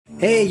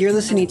Hey, you're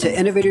listening to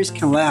Innovators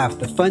Can Laugh,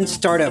 the fun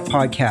startup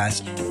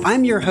podcast.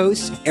 I'm your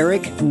host,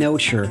 Eric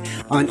Melcher.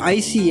 On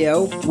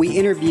ICL, we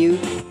interview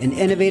an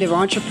innovative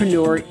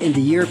entrepreneur in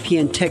the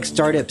European tech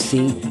startup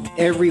scene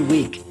every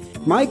week.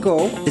 My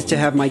goal is to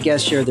have my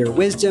guests share their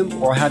wisdom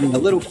while having a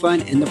little fun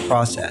in the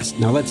process.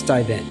 Now let's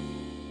dive in.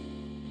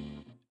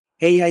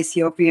 Hey,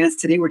 ICL fans.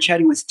 Today we're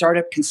chatting with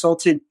startup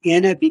consultant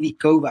Anna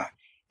Bibikova.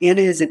 Anna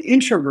is an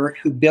introvert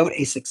who built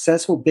a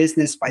successful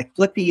business by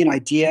flipping an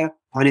idea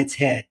on its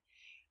head,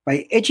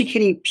 by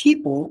educating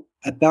people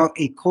about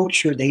a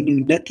culture they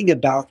knew nothing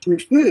about through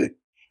food.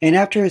 And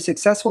after a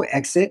successful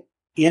exit,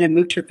 Anna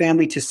moved her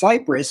family to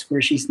Cyprus,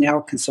 where she's now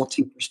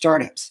consulting for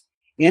startups.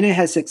 Anna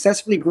has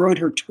successfully grown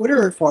her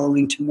Twitter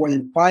following to more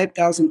than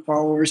 5,000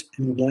 followers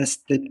in less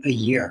than a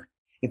year.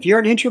 If you're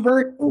an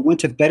introvert or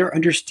want to better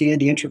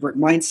understand the introvert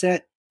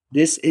mindset,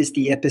 this is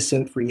the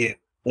episode for you.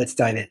 Let's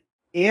dive in.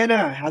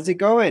 Anna, how's it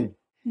going?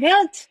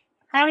 Good.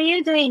 How are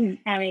you doing,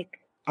 Eric?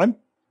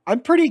 I'm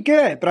pretty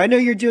good, but I know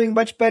you're doing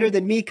much better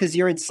than me because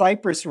you're in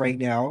Cyprus right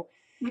now.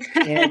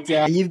 And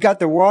you've got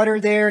the water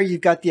there.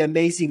 You've got the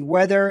amazing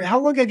weather. How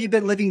long have you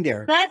been living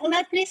there?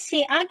 Let me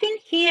see. I've been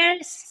here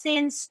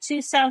since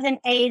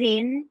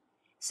 2018.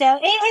 So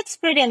it's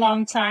pretty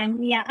long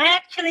time. Yeah, I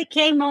actually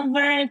came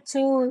over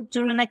to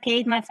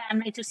relocate my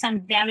family to some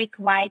very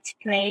quiet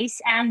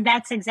place. And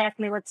that's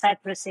exactly what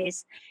Cyprus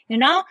is. You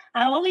know,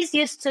 I always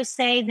used to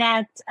say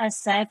that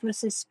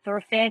Cyprus is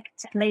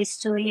perfect place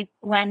to live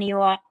when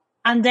you are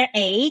under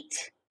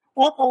 8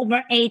 or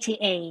over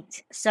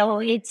 88. So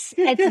it's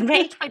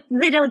great with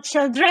little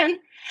children.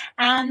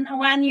 And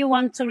when you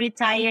want to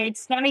retire,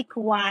 it's very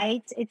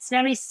quiet. It's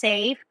very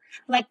safe.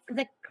 Like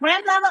the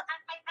crime level,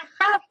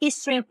 I have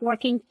history of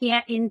working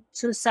here in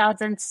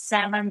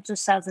 2007,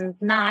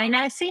 2009,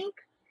 I think.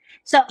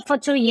 So for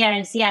 2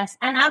 years, yes.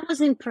 And I was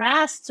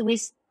impressed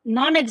with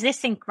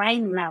non-existing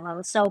crime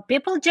level. So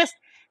people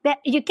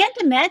you can't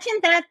imagine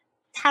that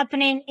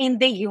happening in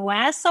the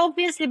US,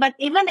 obviously, but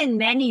even in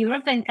many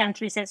European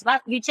countries as well.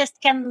 You just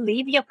can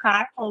leave your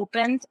car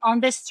opened on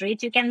the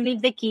street. You can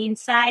leave the key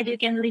inside. You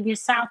can leave your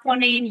cell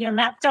phone in, your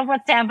laptop,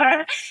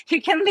 whatever.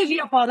 You can leave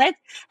your wallet.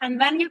 And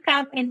when you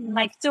come in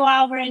like 2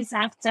 hours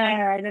after,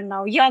 I don't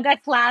know, yoga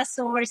class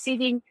or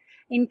sitting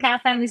in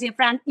cafe with your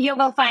friend, you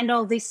will find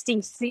all these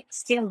things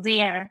still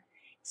there.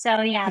 So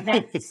yeah,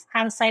 that's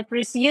how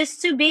Cyprus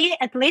used to be,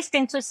 at least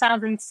in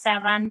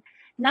 2007.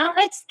 Now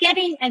it's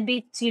getting a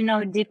bit,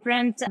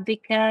 different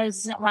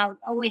because,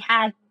 we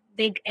had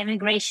big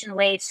immigration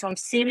waves from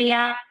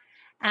Syria.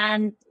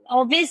 And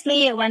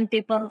obviously, when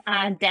people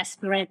are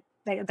desperate,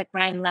 the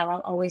crime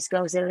level always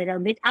goes a little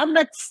bit up.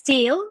 But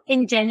still,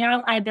 in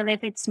general, I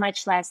believe it's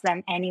much less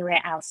than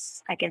anywhere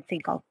else I can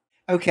think of.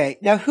 Okay.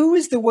 Now, who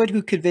is the one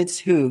who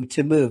convinced who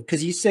to move?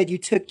 Because you said you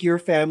took your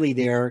family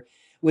there.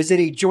 Was it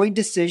a joint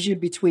decision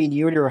between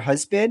you and your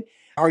husband?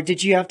 Or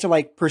did you have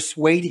to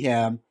persuade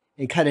him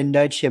and kind of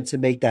nudge him to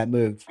make that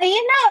move?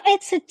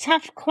 It's a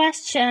tough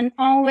question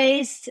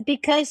always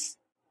because,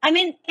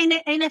 in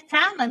a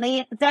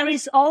family, there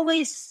is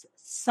always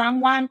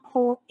someone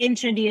who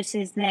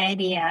introduces the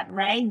idea,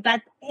 right?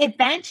 But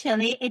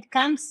eventually it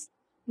comes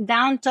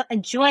down to a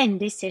joint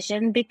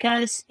decision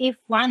because if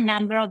one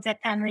member of the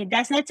family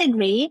does not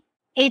agree,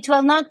 it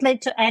will not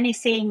lead to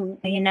anything,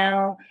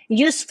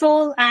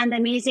 useful and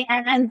amazing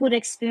and good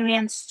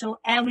experience to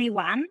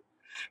everyone.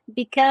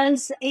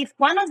 Because if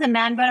one of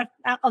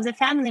the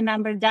family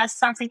member does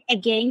something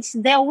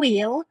against their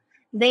will,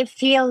 they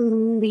feel,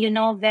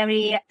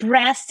 very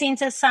pressed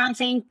into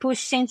something,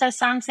 pushed into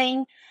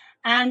something.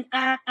 And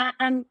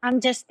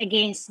I'm just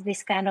against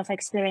this kind of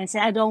experience.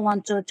 I don't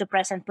want to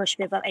press and push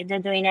people into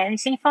doing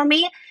anything for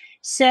me.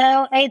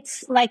 So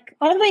it's like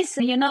always,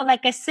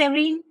 like a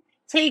serene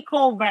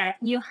takeover.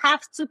 You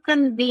have to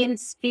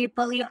convince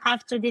people. You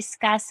have to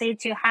discuss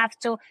it. You have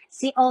to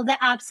see all the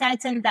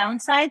upsides and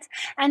downsides.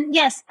 And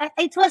yes,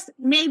 it was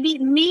maybe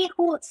me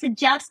who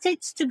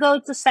suggested to go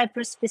to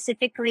Cyprus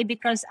specifically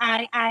because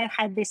I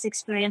had this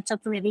experience of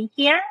living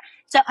here.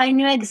 So I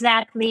knew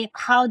exactly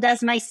how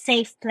does my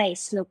safe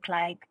place look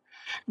like.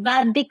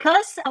 But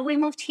because we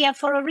moved here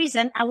for a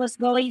reason, I was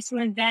going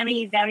through a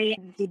very, very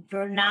deep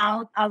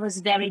burnout. I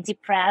was very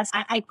depressed.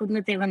 I could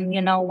not even,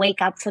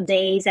 wake up for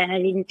days and I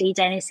didn't eat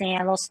anything.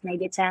 I lost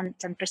maybe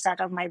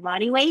 10% of my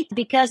body weight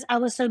because I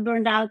was so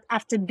burned out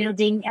after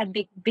building a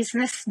big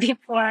business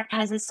before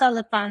as a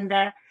solo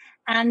founder.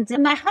 And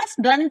my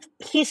husband,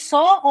 he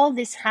saw all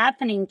this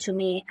happening to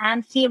me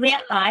and he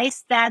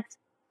realized that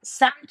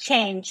some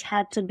change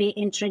had to be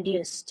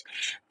introduced.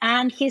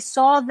 And he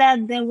saw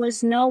that there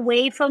was no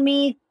way for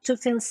me to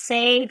feel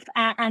safe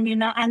and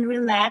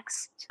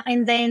relaxed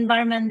in the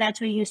environment that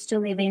we used to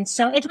live in.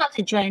 So it was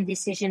a joint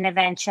decision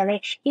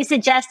eventually. He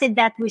suggested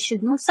that we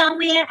should move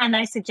somewhere and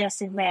I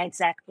suggested where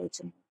exactly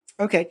to.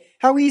 Okay.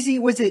 How easy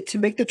was it to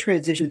make the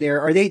transition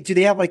there? Do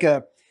they have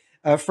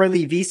a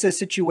friendly visa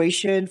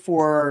situation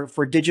for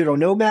digital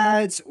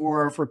nomads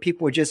or for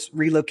people just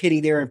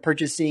relocating there and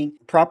purchasing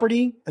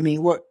property?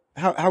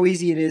 How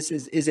easy it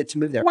is it to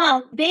move there?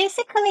 Well,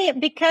 basically,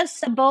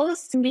 because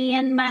both me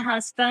and my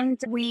husband,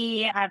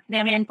 we are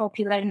very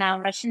unpopular now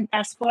Russian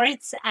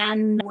passports,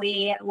 and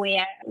we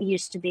are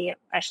used to be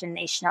Russian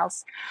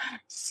nationals.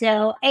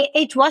 So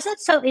it wasn't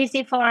so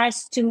easy for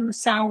us to move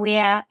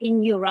somewhere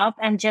in Europe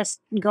and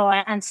just go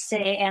and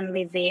stay and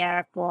live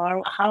there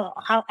for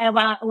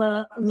however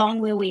long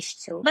we wish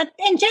to. But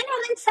in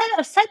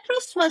general,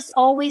 Cyprus was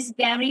always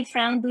very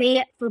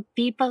friendly for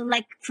people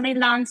like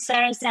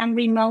freelancers and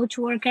remote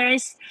workers.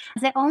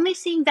 The only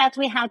thing that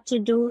we had to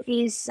do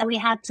is we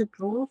had to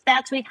prove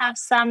that we have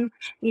some,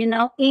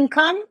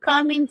 income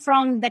coming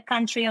from the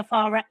country of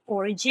our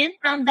origin,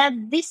 and that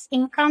this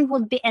income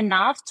would be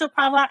enough to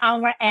cover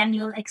our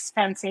annual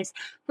expenses.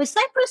 With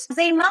Cyprus,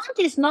 the amount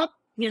is not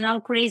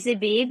crazy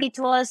big. It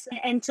was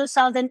in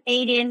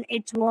 2018,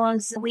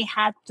 we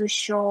had to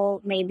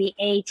show maybe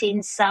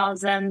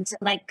 18,000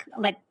 like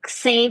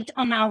saved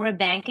on our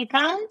bank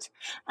account.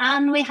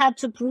 And we had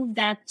to prove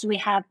that we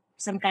have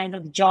some kind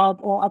of job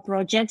or a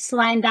projects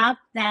lined up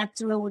that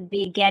we would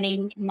be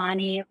getting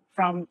money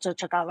from to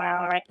cover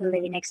our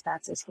living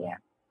expenses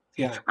here.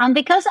 Yeah.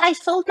 Because I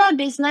sold my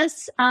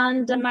business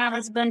and my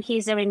husband,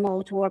 he's a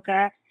remote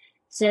worker.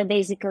 So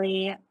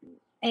basically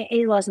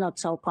it was not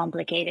so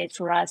complicated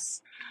for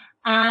us.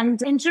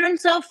 And in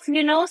terms of,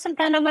 some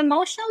kind of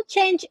emotional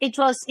change, it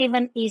was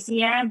even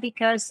easier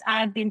because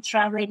I've been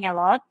traveling a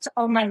lot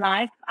all my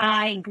life.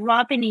 I grew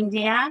up in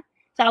India.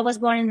 So I was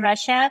born in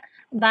Russia.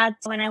 But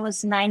when I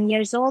was 9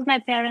 years old, my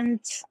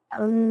parents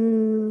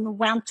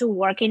went to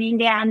work in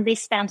India and they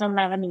spent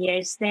 11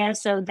 years there.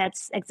 So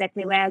that's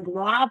exactly where I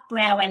grew up,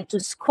 where I went to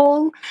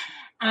school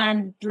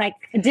and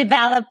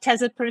developed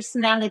as a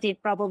personality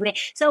probably.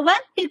 So when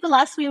people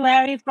ask me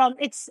where are you from,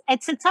 it's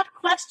a tough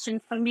question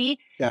for me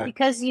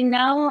because,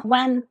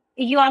 when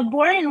you are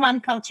born in one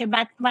culture,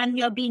 but when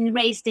you're being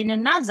raised in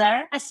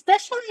another,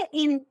 especially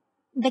in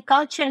the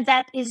culture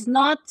that is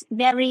not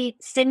very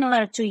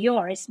similar to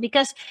yours,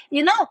 because,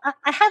 I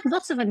have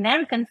lots of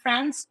American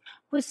friends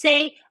who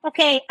say,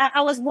 okay,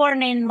 I was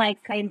born in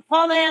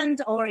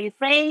Poland or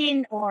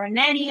Ukraine or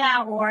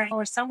India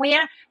or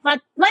somewhere.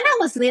 But when I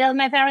was little,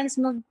 my parents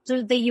moved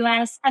to the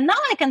US and now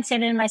I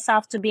consider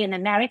myself to be an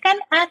American,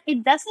 and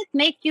it doesn't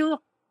make you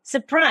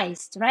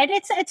surprised, right?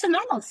 It's a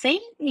normal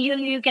thing.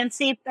 You can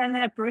see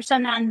a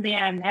person and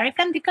they're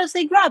American because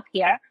they grew up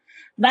here.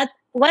 But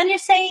when you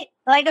say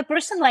a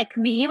person like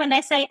me, when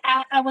I say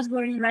I was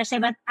born in Russia,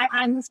 but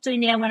I moved to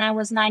India when I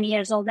was 9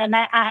 years old and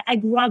I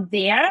grew up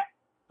there,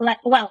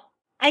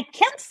 I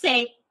can't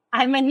say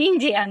I'm an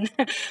Indian,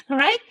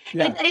 right?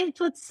 Yeah. It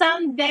would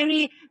sound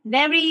very,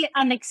 very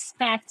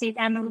unexpected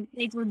and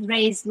it would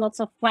raise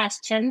lots of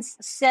questions.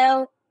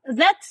 So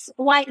that's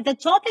why the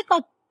topic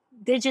of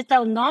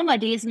digital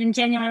nomadism in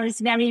general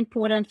is very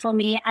important for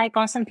me. I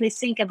constantly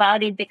think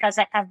about it because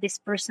I have this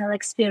personal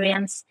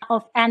experience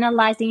of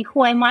analyzing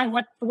who am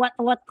I,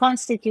 what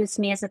constitutes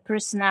me as a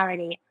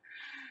personality.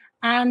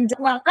 And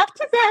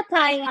after that,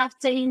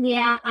 after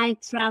India, I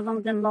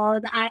traveled a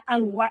lot. I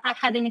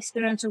had an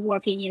experience of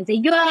working in the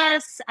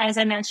US, as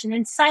I mentioned,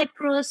 in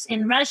Cyprus,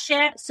 in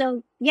Russia.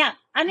 So yeah,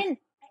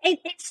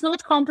 it's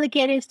not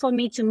complicated for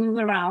me to move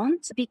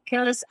around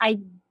because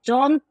I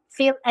don't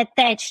feel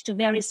attached to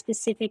very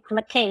specific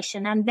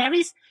location. And there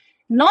is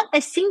not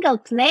a single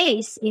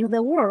place in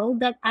the world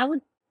that I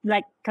would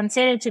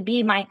consider to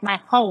be my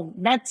home.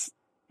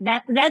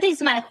 That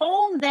is my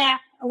home there,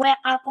 where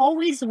I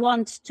always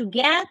want to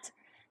get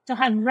to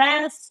have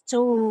rest,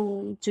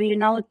 to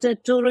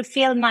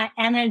refill my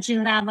energy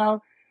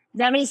level.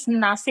 There is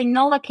nothing,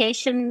 no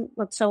location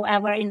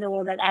whatsoever in the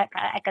world that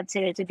I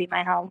consider to be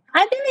my home.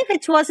 I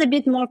believe it was a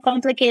bit more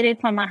complicated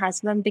for my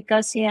husband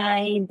because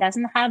he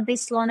doesn't have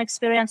this long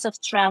experience of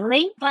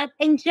traveling. But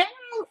in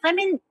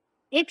general,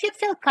 if you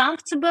feel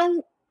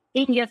comfortable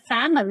in your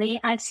family,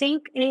 I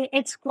think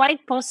it's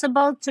quite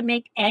possible to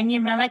make any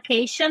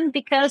relocation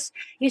because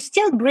you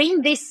still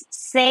bring this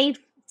safe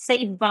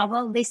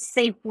bubble, this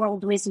safe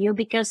world with you,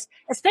 because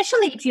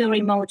especially if you're a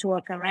remote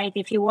worker, right?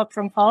 If you work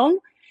from home,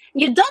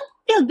 you don't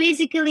feel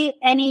basically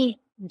any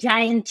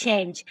giant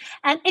change.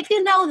 And if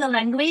you know the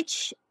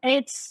language,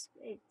 it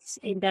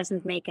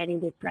doesn't make any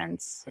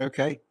difference.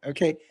 Okay.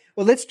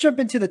 Well, let's jump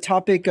into the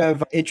topic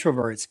of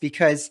introverts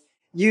because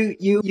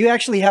you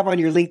actually have on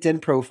your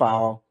LinkedIn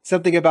profile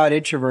something about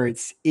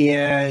introverts,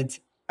 and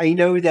I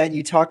know that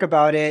you talk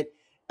about it.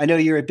 I know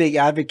you're a big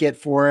advocate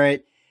for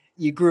it.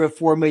 You grew a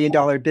 $4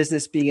 million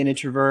business being an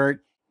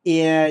introvert,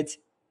 and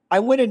I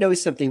want to know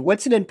something.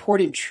 What's an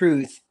important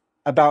truth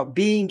about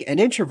being an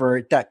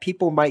introvert that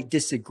people might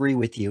disagree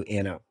with you,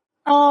 Anna?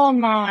 Oh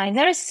my,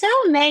 there are so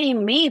many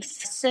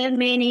myths, so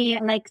many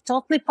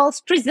totally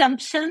false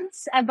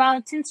presumptions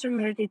about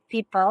introverted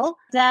people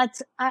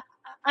that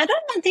I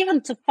don't want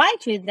even to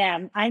fight with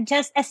them.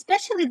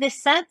 Especially the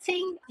sad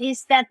thing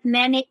is that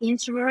many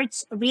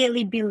introverts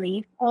really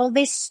believe all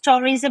these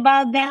stories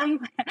about them.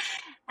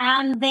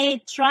 And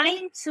they're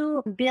trying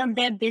to build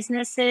their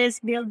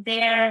businesses, build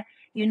their,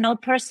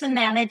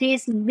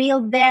 personalities,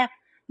 build their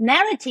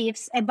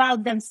narratives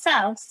about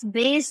themselves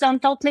based on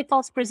totally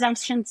false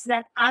presumptions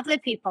that other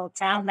people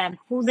tell them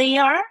who they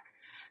are.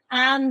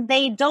 And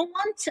they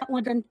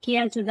wouldn't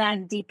care to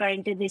dive deeper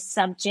into this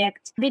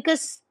subject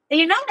because,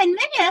 in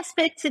many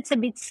aspects, it's a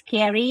bit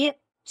scary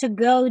to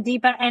go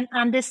deeper and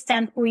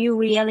understand who you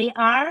really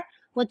are,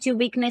 what your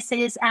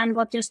weaknesses and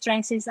what your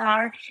strengths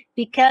are.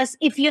 Because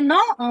if you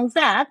know all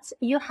that,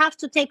 you have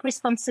to take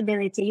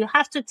responsibility. You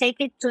have to take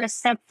it to a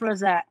step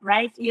further,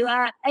 right?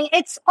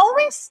 It's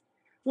always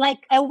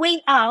like a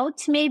way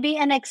out, maybe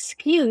an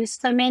excuse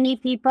for many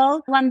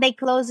people when they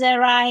close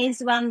their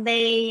eyes, when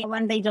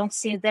they don't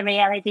see the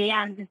reality.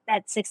 And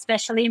that's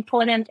especially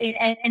important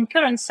in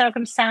current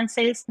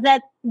circumstances,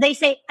 that they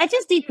say, I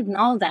just didn't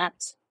know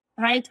that,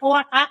 right?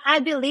 Or I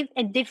believe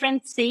a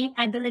different thing.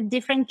 I believe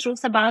different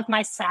truths about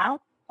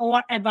myself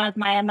or about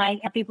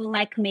my people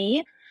like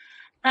me.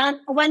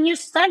 And when you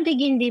start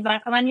digging deeper,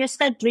 when you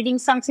start reading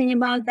something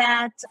about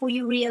that, who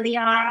you really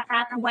are,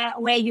 and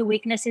where your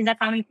weaknesses are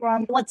coming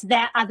from, what's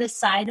the other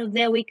side of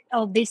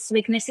these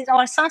weaknesses,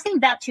 or something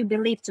that you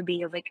believe to be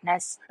your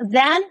weakness,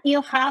 then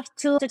you have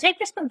to take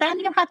then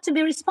you have to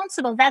be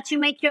responsible. That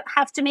you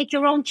have to make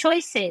your own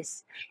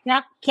choices. You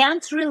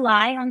can't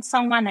rely on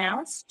someone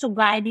else to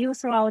guide you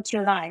throughout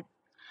your life.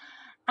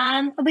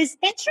 And with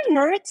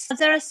introverts,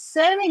 there are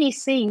so many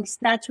things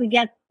that we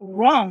get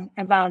wrong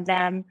about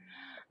them.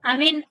 I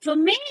mean, for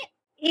me,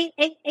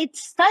 it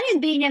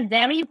started being a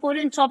very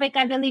important topic,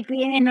 I believe,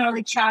 in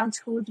early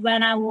childhood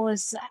when I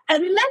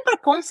remember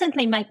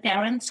constantly my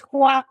parents,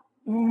 who are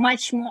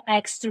much more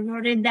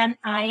extroverted than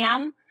I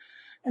am.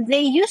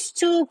 They used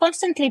to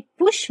constantly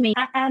push me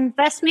and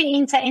press me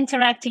into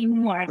interacting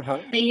more. Uh-huh.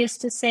 They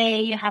used to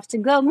say, you have to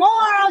go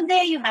more out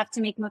there. You have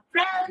to make more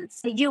friends.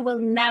 You will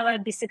never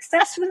be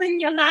successful in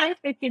your life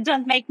if you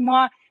don't make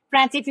more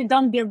friends, if you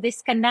don't build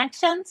these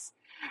connections.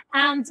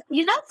 And,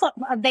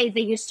 they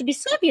used to be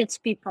Soviet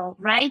people,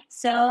 right?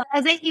 So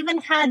they even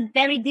had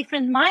very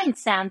different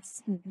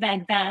mindsets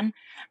back then.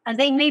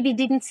 They maybe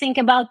didn't think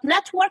about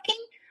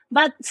networking,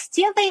 but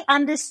still they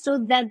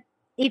understood that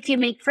if you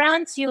make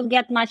friends, you'll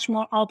get much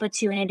more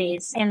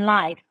opportunities in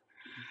life.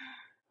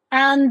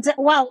 And,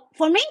 well,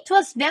 for me, it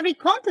was very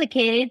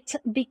complicated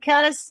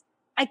because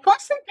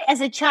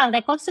as a child,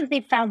 I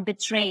constantly felt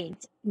betrayed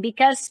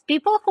because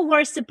people who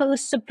were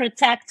supposed to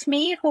protect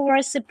me, who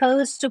were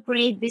supposed to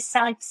create this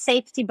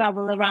safety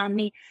bubble around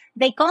me,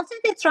 they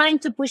constantly trying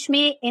to push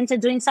me into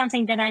doing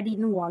something that I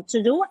didn't want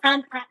to do.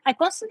 And I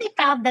constantly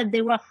felt that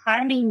they were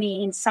harming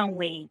me in some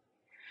way.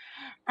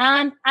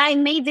 And I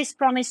made this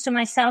promise to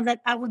myself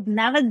that I would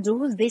never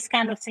do these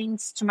kind of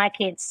things to my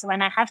kids.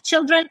 When I have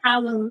children,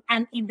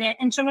 and if they're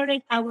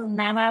introverted, I will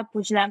never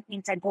push them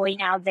into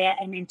going out there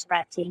and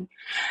interacting.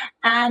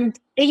 And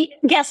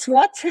guess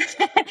what?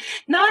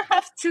 Now I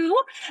have two.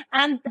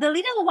 And the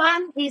little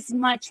one is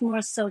much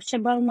more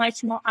sociable,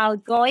 much more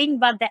outgoing.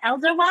 But the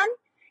elder one,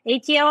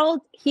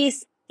 8-year-old,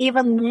 he's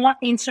even more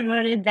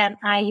introverted than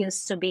I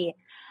used to be.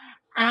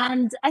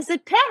 And as a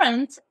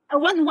parent,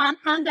 on one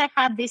hand, I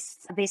have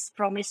this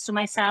promise to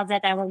myself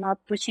that I will not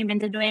push him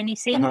into doing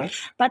anything. Uh-huh.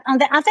 But on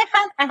the other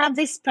hand, I have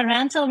this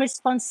parental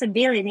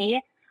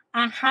responsibility.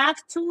 I have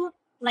to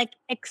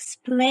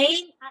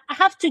explain, I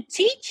have to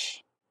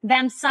teach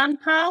them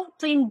somehow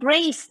to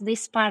embrace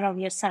this part of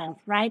yourself,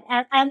 right?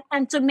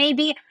 And to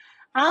maybe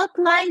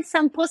outline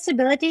some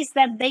possibilities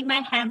that they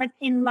might have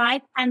in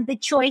life and the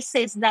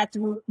choices that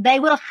they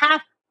will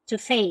have to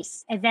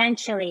face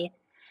eventually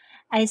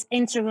as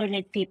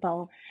introverted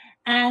people.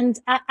 And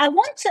I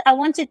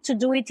wanted to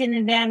do it in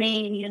a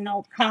very,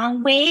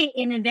 calm way,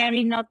 in a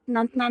very not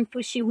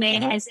non-pushy way,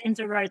 uh-huh, as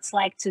introverts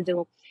like to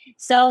do.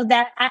 So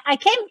that I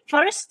came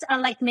first,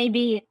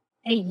 maybe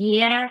a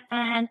year,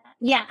 and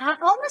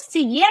almost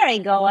a year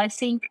ago, I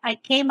think I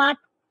came up,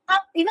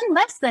 even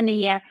less than a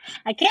year.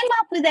 I came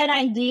up with that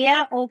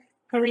idea of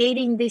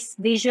creating these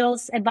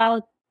visuals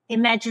about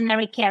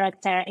imaginary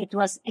character. It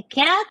was a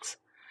cat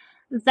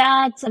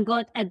that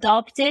got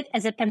adopted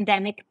as a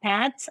pandemic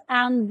pet,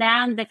 and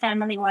then the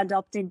family who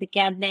adopted the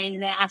cat,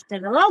 after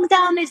the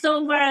lockdown is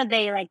over,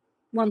 they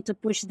want to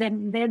push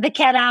the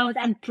cat out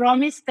and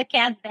promise the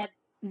cat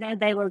that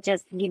they will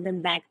just give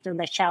them back to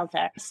the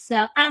shelter.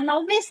 So, and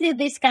obviously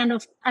this kind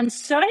of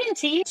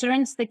uncertainty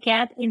turns the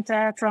cat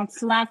from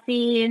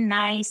fluffy,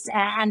 nice,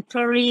 and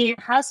purry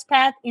house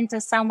pet into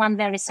someone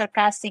very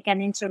sarcastic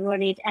and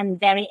introverted and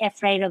very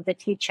afraid of the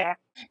future.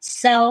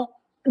 So,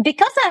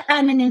 because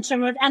I'm an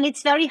introvert and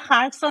it's very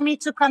hard for me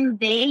to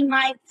convey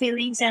my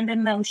feelings and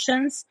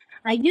emotions,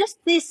 I used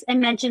this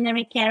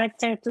imaginary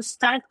character to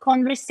start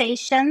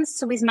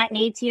conversations with my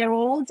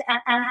 8-year-old,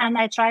 and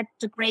I tried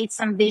to create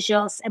some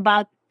visuals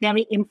about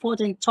very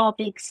important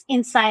topics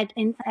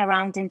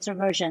around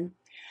introversion.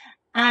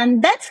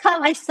 And that's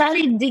how I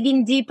started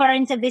digging deeper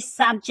into this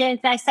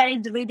subject. I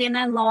started reading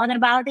a lot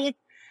about it,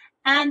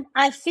 and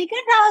I figured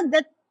out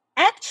that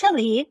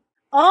actually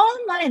all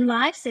my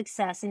life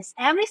successes,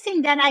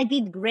 everything that I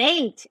did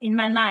great in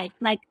my life,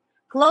 like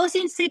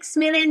closing €6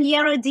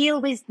 million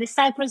deal with the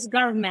Cyprus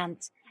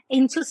government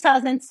in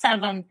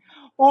 2007,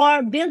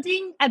 or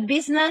building a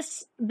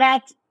business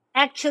that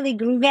actually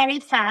grew very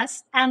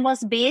fast and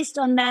was based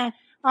on a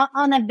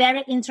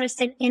very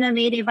interesting,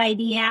 innovative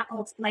idea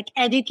of like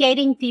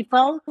educating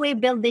people. We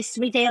built this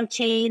retail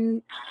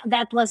chain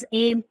that was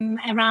aimed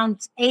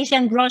around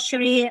Asian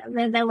grocery.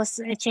 There was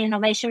a chain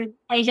of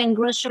Asian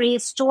grocery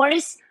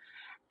stores.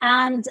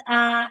 And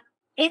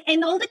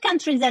in all the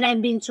countries that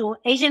I've been to,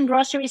 Asian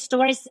grocery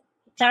stores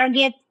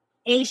target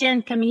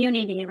Asian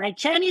community, right?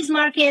 Chinese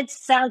markets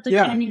sell to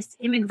Chinese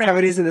immigrants. That's how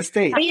it is in the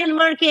States. Korean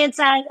markets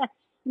are,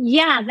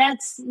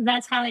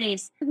 that's how it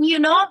is. In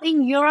Europe,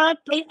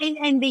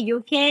 in the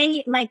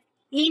UK, like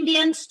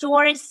Indian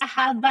stores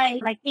have by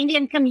like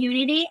Indian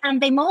community,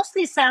 and they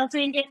mostly sell to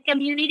Indian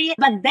community,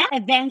 but then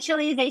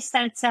eventually they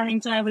start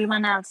selling to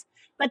everyone else.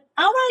 But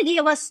our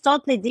idea was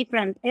totally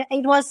different.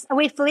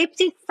 We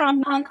flipped it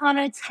on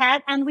its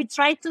head, and we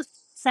tried to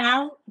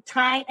sell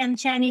Thai and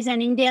Chinese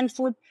and Indian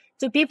food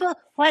to people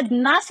who had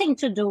nothing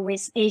to do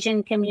with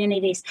Asian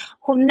communities,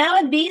 who've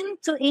never been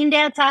to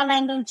India,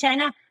 Thailand, or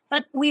China.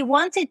 But we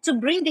wanted to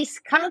bring this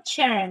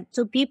culture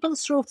to people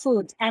through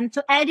food and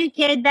to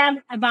educate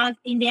them about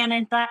Indian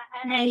and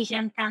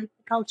Asian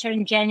culture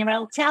in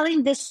general,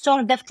 telling the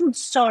food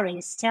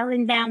stories,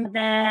 telling them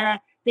the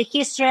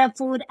history of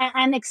food,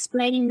 and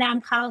explaining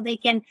them how they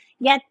can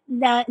get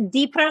the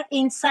deeper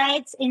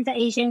insights into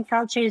Asian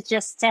culture,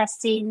 just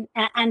testing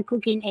and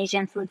cooking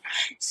Asian food.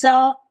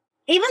 So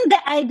even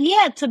the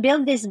idea to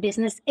build this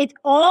business, it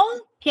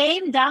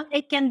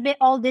can be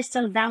all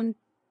distilled down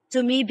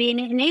to me being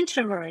an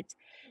introvert.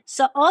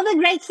 So all the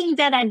great things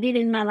that I did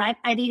in my life,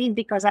 I did it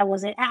because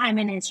I'm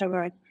an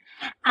introvert.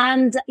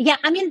 And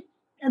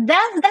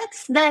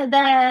that's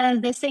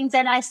the things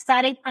that I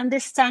started to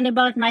understand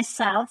about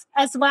myself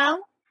as well.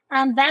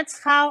 And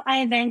that's how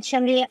I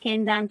eventually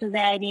came down to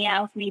the idea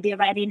of maybe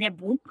writing a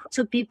book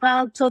to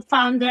people, to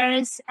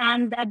founders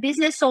and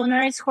business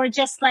owners who are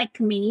just like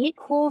me,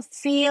 who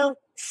feel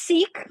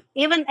sick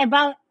even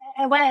about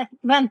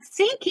when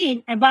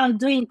thinking about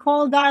doing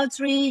cold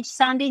outreach,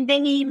 sending the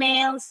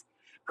emails,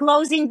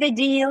 closing the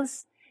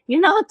deals,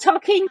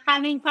 talking,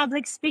 having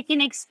public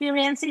speaking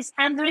experiences.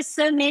 And there's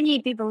so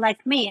many people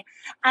like me.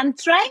 I'm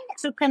trying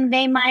to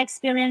convey my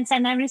experience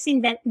and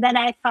everything that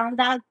I found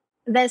out.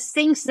 There's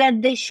things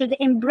that they should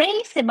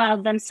embrace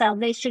about themselves.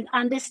 They should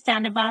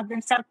understand about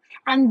themselves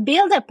and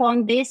build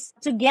upon this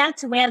to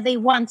get where they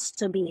want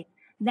to be.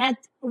 That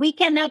we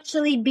can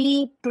actually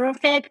be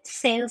perfect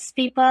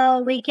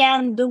salespeople. We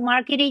can do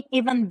marketing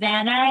even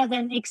better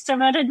than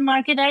extroverted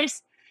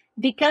marketers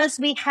because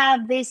we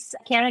have this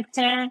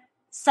character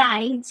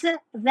sides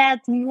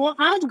that more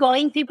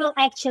outgoing people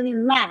actually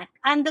lack.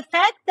 And the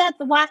fact that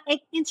what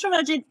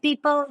introverted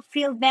people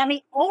feel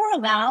very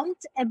overwhelmed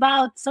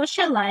about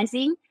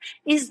socializing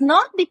is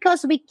not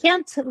because we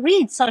can't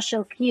read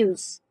social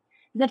cues.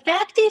 The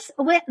fact is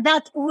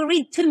that we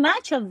read too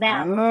much of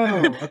them.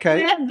 Oh,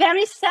 okay. We're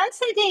very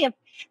sensitive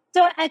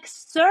to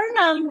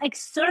external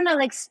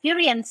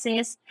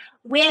experiences.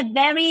 We're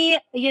very,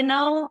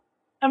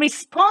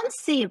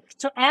 responsive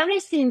to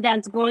everything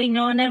that's going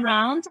on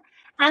around.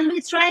 And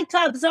we try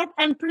to absorb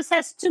and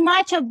process too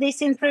much of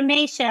this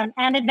information.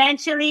 And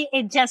eventually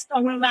it just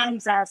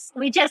overwhelms us.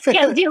 We just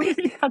can't deal with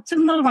it for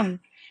too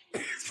long.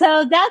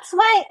 So that's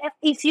why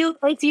if you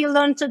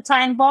learn to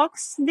time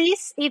box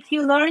this, if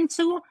you learn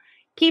to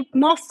keep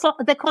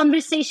the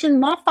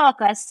conversation more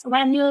focused,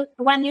 when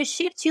you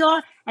shift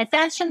your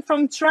attention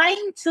from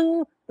trying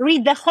to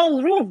read the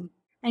whole room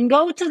and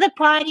go to the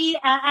party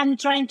and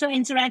trying to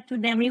interact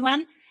with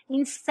everyone,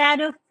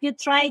 instead of you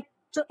try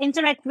to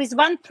interact with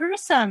one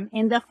person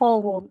in the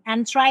whole room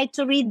and try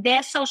to read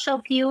their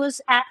social cues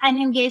and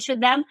engage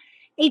with them,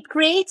 it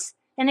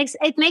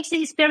makes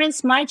the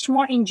experience much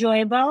more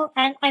enjoyable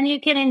and you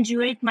can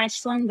enjoy it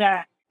much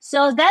longer.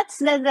 So that's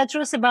the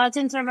truth about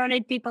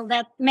introverted people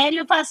that many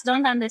of us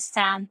don't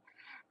understand.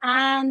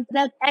 And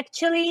that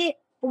actually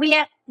we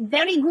are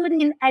very good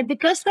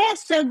because we are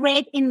so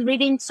great in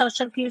reading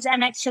social cues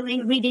and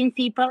actually reading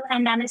people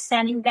and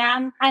understanding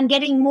them and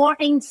getting more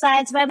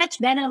insights. We're much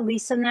better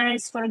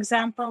listeners, for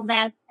example,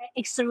 than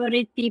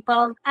extroverted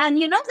people.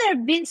 And, there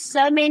have been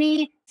so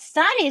many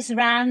studies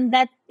run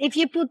that if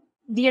you put,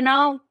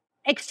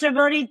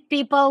 extroverted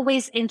people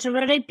with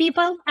introverted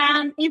people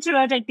and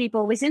introverted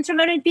people with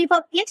introverted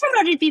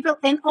people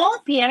in all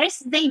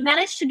peers, they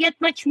manage to get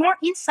much more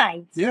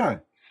insights. Yeah.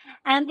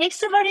 And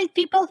extroverted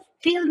people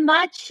feel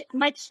much,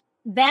 much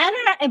better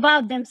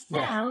about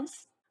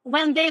themselves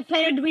when they're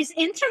paired with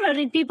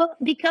introverted people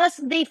because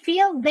they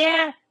feel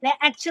they're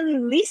actually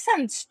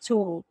listened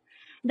to.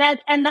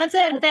 That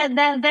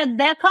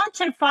their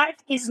counterpart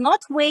is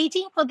not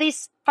waiting for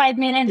this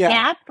 5-minute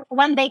gap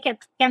when they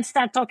can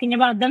start talking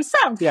about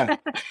themselves. Yeah.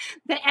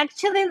 They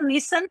actually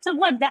listen to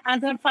what the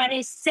other party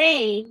is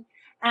saying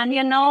and,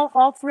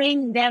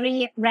 offering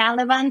very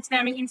relevant,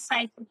 very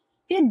insightful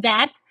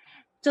feedback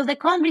to the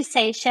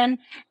conversation.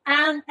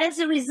 And as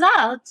a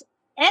result,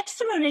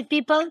 extroverted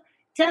people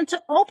tend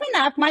to open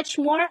up much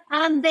more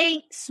and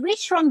they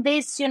switch from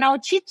this,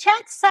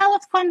 chit-chat style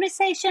of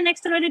conversation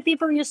extroverted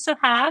people used to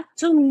have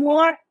to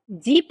more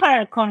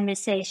deeper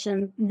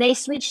conversation. They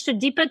switch to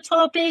deeper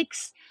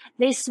topics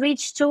they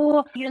switch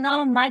to,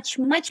 much,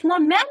 much more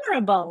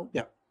memorable,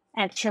 Yeah.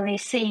 actually,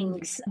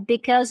 things,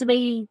 because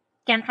we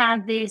can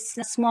have this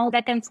small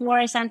back and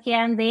forth and here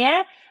and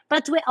there,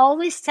 but we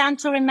always tend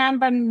to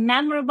remember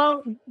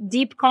memorable,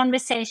 deep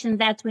conversations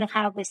that we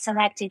have with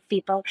selected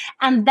people.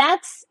 And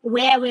that's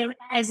where we're,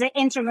 as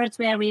introverts,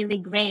 we're really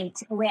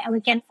great. Where we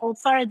can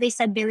offer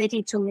this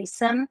ability to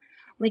listen.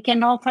 We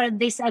can offer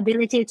this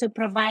ability to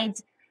provide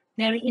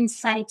very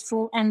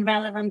insightful and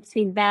relevant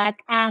feedback.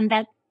 And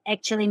that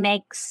actually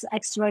makes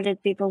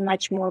extroverted people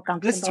much more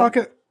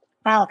comfortable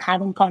about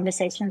having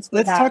conversations with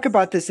Let's us. talk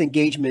about this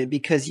engagement,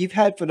 because you've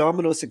had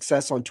phenomenal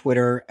success on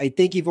Twitter. I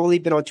think you've only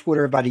been on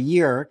Twitter about a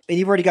year and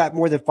you've already got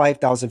more than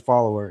 5,000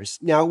 followers.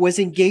 Now, was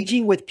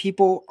engaging with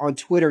people on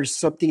Twitter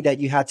something that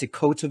you had to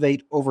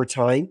cultivate over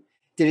time?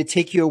 Did it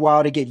take you a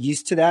while to get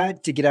used to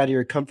that, to get out of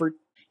your comfort?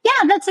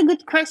 Yeah, that's a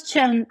good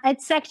question.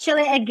 It's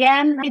actually,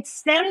 again,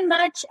 it's very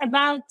much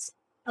about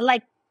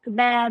like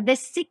the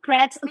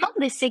secrets, not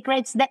the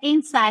secrets, the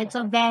insights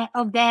of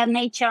the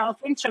nature of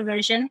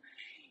introversion.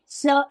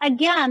 So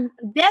again,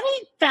 very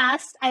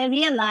fast, I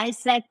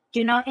realized that,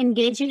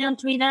 engaging on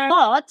Twitter a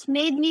lot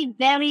made me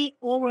very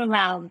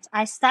overwhelmed.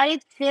 I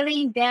started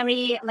feeling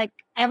very like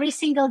every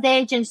single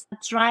day, just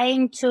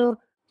trying to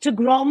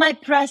grow my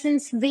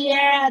presence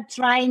there,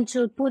 trying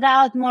to put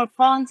out more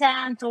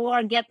content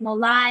or get more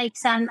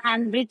likes and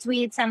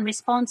retweets and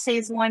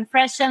responses, more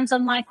impressions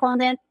on my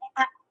content.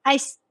 I,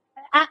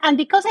 and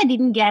because I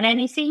didn't get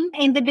anything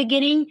in the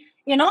beginning,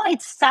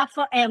 it's tough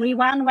for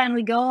everyone when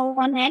we go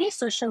on any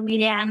social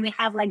media and we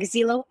have like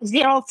zero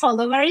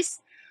followers.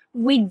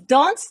 We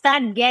don't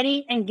start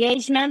getting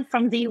engagement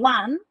from day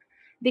one,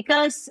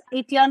 because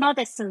if you're not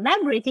a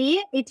celebrity,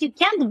 if you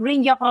can't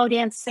bring your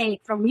audience, say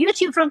from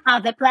YouTube, from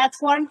other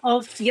platform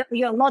of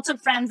your lots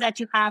of friends that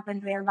you have in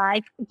real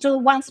life, to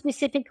one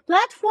specific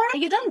platform,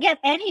 you don't get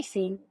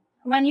anything.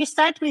 When you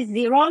start with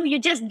zero, you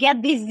just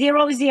get this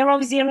zero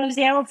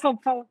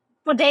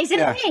for days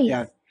and days.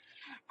 Yeah.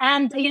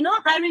 And,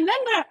 I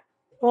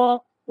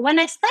remember when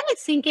I started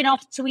thinking of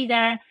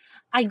Twitter,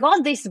 I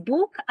got this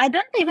book. I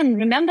don't even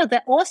remember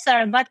the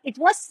author, but it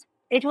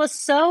was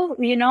so,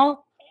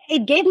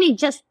 it gave me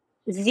just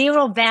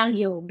zero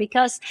value,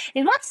 because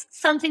it was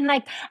something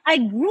like I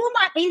grew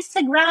my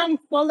Instagram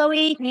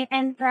following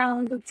and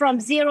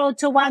from 0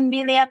 to 1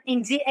 million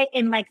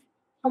in like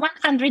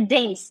 100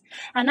 days.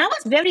 And I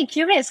was very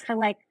curious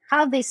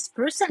how this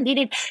person did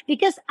it,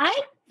 because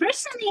I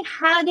personally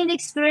had an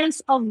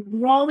experience of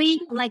growing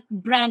like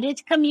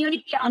branded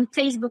community on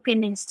Facebook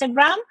and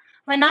Instagram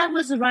when I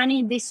was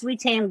running this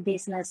retail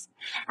business.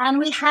 And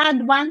we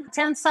had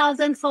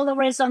 10,000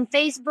 followers on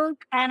Facebook,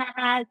 and I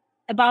had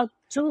about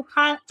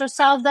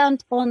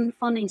 2,000 on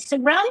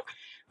Instagram.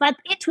 But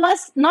it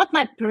was not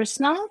my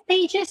personal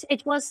pages.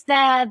 It was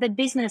the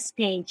business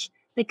page,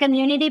 the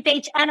community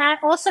page. And I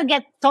also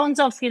get tons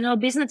of,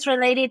 business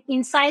related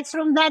insights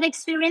from that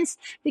experience,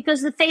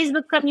 because the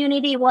Facebook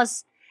community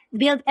was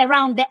built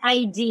around the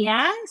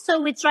idea.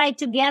 So we tried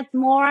to get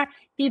more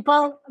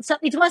people. So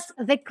it was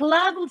the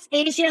club of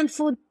Asian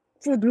food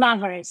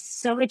lovers.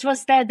 So it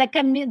was the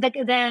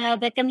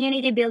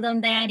community built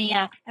on the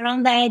idea,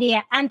 around the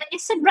idea. And the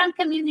Instagram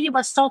community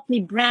was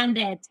totally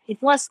branded.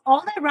 It was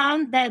all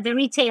around the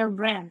retail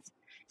brand.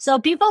 So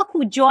people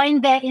who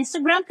joined the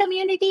Instagram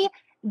community,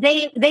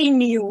 they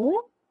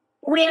knew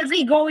where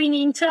they going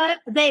into.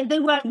 They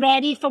were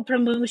ready for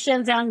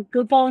promotions and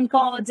coupon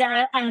codes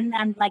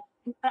and like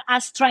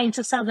us trying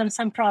to sell them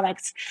some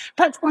products.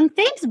 But on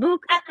Facebook,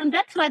 and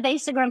that's why the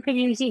Instagram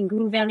community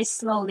grew very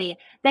slowly.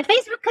 The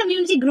Facebook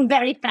community grew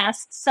very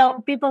fast.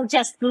 So people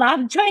just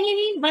loved joining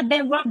in, but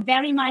they were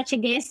very much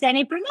against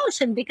any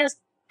promotion, because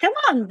come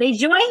on, they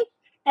joined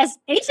as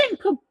Asian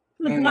food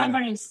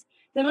lovers.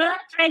 They were not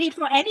ready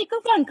for any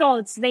coupon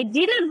codes. They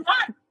didn't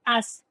want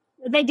us.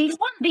 They didn't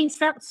want being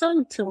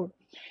sold to.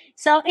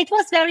 So it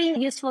was very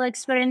useful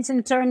experience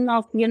in terms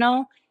of,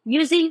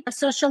 using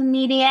social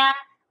media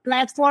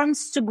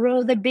platforms to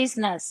grow the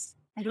business.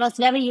 It was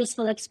very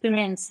useful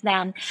experience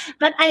then.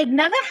 But I've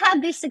never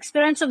had this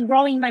experience of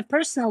growing my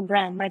personal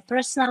brand, my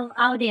personal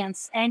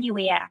audience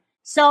anywhere.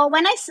 So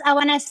when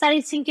I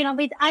started thinking of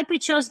it, I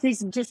chose this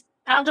just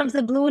out of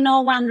the blue.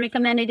 No one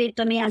recommended it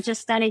to me. I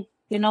just started,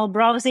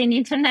 browsing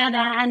internet,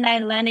 and I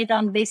landed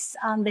on this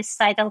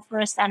title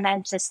first, and I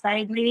just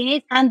started reading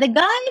it. And the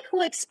guy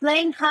who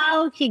explained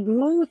how he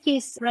grew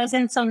his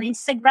presence on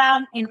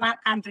Instagram in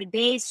 100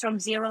 days from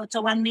 0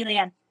 to 1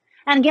 million.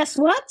 And guess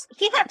what?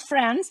 He had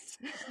friends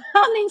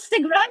on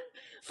Instagram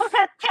who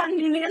had 10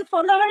 million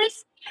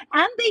followers.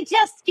 And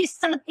he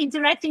started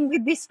interacting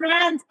with these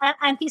friends,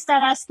 and he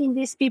started asking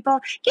these people,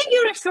 can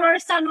you refer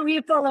some of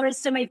your followers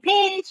to my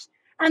page?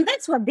 And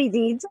that's what they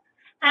did.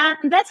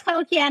 And that's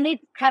how he ended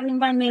having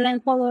 1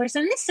 million followers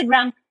on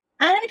Instagram.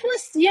 And it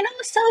was,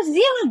 so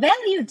zero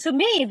value to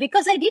me,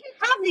 because I didn't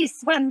have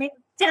this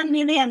 10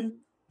 million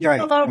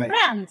follower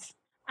friends.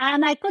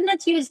 And I could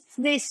not use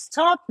this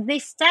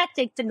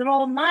tactic to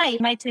grow my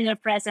Twitter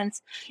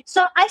presence.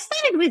 So I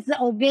started with the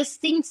obvious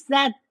things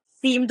that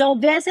seemed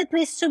obvious, at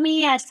least to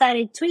me. I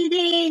started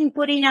tweeting,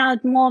 putting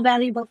out more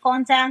valuable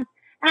content,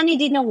 and it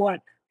didn't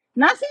work.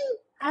 Nothing.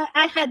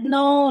 I had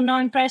no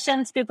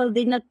impressions. People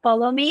did not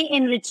follow me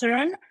in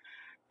return.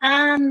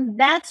 And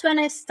that's when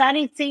I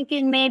started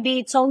thinking maybe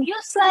it's all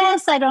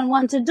useless. I don't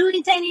want to do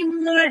it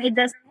anymore. It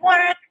doesn't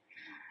work.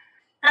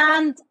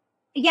 And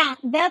yeah,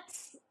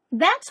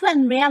 that's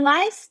when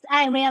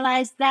I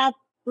realized that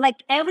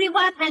like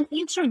everyone and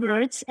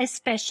introverts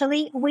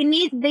especially, we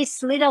need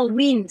these little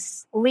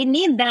wins. We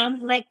need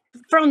them like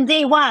from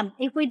day one.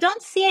 If we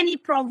don't see any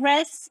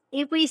progress,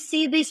 if we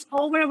see this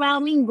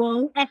overwhelming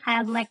goal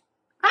ahead, like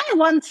I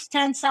want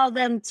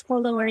 10,000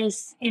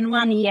 followers in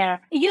 1 year.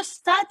 You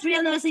start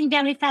realizing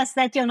very fast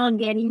that you're not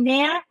getting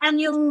there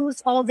and you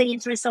lose all the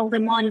interest, all the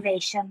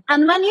motivation.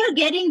 And when you're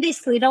getting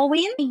this little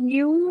win,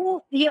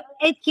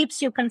 it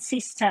keeps you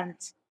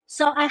consistent.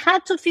 So I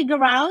had to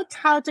figure out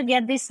how to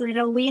get these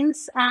little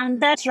wins,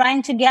 and that's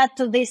trying to get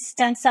to these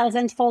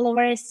 10,000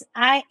 followers.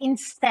 I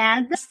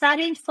instead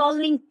started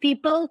following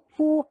people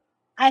who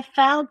I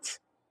felt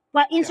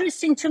were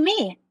interesting to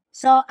me.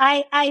 So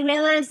I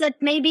realized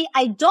that maybe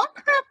I don't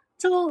have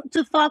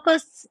to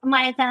focus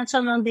my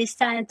attention on this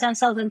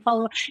 10,000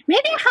 followers.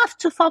 Maybe I have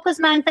to focus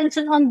my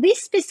attention on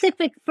this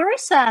specific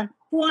person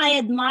who I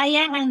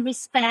admire and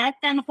respect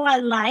and who I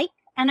like.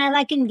 And I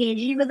like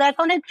engaging with that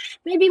content.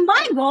 Maybe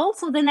my goal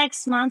for the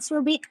next months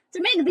will be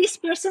to make this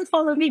person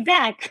follow me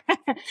back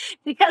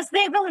because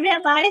they will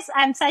realize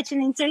I'm such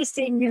an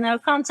interesting,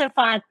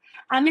 counterpart.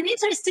 I'm an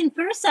interesting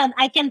person.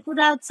 I can put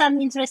out some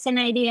interesting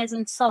ideas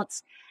and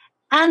thoughts.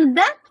 And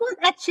that would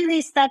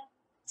actually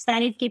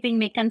started keeping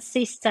me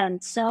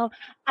consistent. So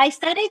I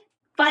started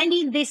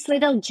finding these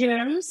little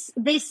germs,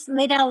 these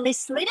little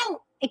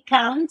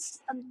accounts,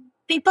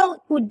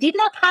 people who did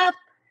not have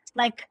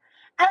like,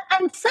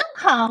 and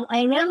somehow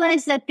I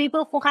realized that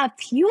people who have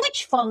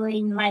huge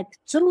following, like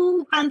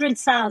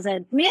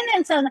 200,000,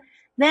 millions, and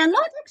they're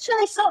not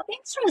actually so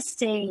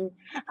interesting.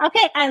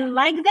 Okay, I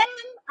like them,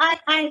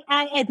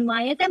 I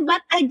admire them,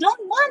 but I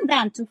don't want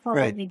them to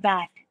follow me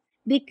back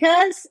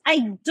because I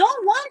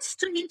don't want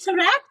to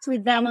interact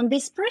with them on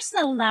this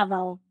personal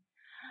level.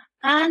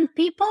 And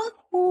people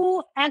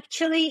who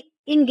actually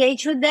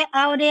engage with the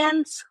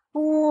audience,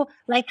 who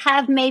like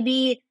have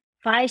maybe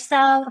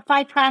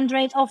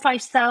 500 or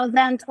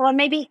 5,000, or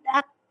maybe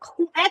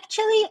who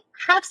actually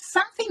have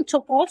something to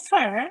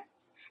offer.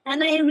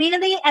 And I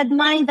really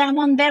admire them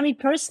on very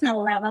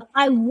personal level.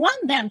 I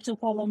want them to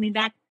follow me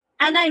back.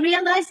 And I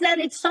realized that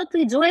it's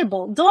totally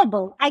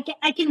doable.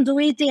 I can do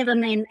it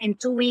even in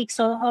 2 weeks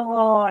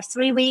or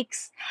 3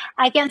 weeks.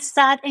 I can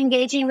start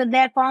engaging with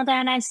their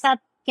content.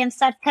 Can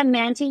start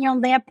commenting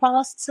on their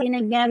posts in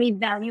a very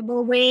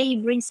valuable way,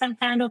 bring some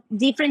kind of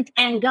different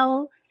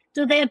angle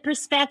to their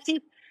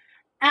perspective.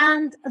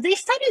 And they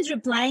started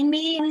replying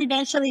me, and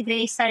eventually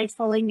they started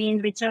following me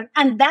in return.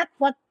 And that's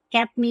what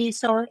kept me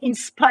so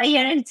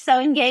inspired, so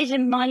engaged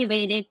and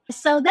motivated.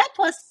 So that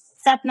was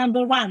step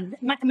number one,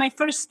 my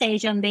first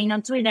stage on being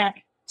on Twitter,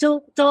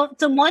 to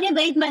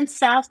motivate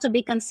myself to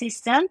be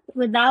consistent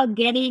without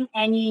getting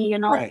any,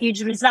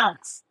 huge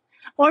results,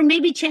 or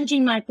maybe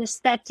changing my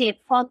perspective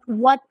on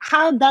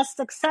how does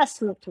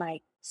success look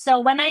like. So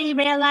when I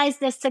realized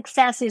that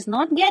success is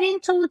not getting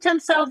to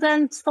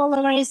 10,000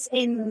 followers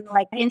in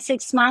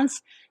 6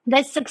 months,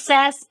 that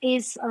success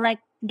is like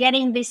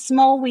getting these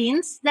small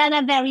wins that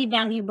are very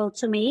valuable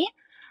to me.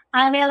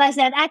 I realized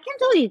that I can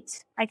do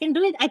it.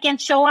 I can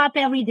show up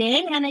every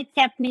day, and it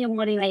kept me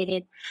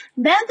motivated.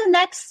 Then the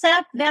next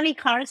step, very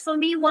hard for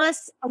me,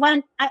 was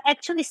when I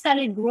actually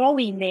started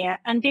growing there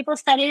and people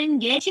started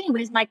engaging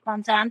with my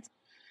content.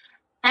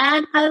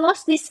 And I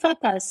lost this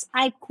focus.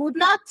 I could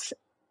not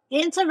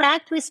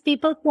interact with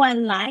people who I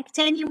liked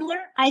anymore.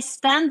 I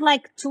spent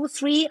like 2,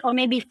 3, or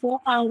maybe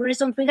 4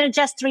 hours on Twitter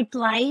just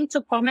replying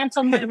to comments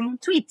on my own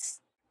tweets.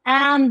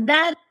 And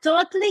that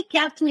totally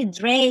kept me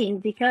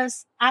drained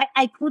because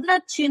I could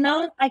not,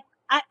 I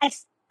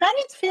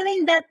started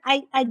feeling that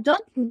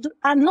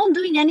I'm not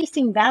doing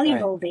anything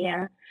valuable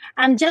there.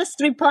 I'm just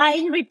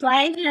replying.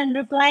 Even,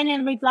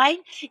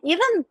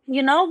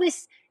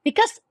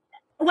 because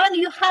when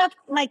you have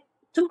like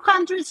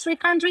 200,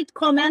 300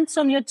 comments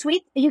on your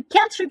tweet, you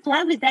can't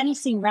reply with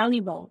anything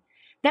valuable.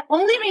 The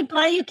only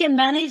reply you can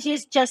manage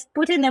is just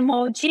put an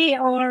emoji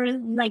or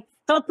like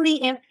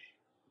totally,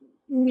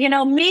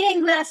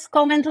 meaningless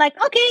comment like,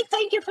 okay,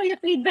 thank you for your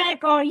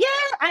feedback, or yeah,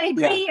 I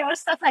agree, or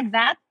stuff like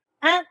that.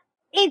 And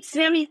it's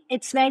very,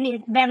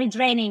 very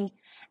draining.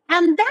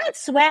 And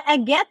that's where I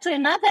get to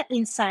another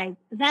insight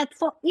that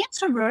for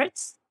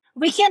introverts,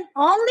 we can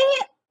only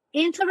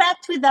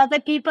interact with other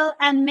people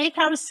and make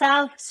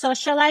ourselves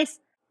socialize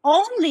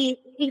only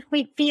if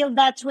we feel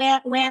that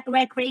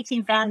we're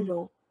creating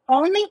value.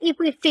 Only if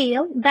we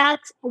feel that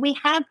we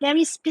have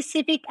very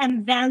specific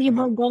and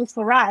valuable goal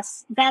for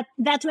us, that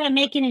we're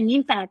making an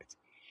impact.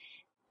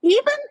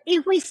 Even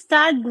if we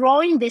start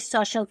growing this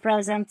social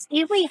presence,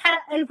 if we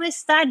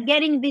start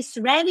getting this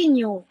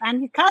revenue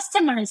and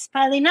customers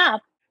piling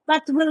up,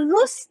 but we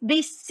lose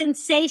this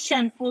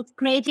sensation of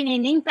creating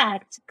an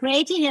impact,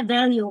 creating a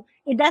value.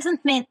 It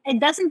doesn't mean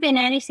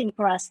anything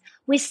for us.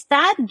 We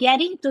start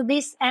getting to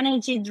this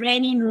energy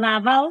draining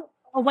level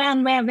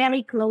when we're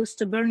very close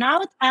to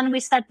burnout, and we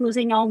start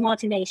losing our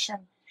motivation.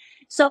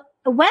 So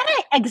when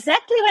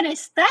I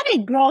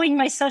started growing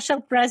my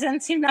social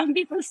presence,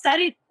 people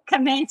started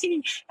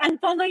commenting and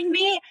following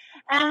me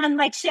and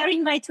like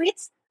sharing my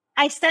tweets.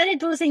 I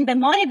started losing the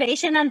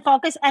motivation and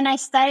focus, and I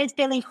started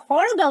feeling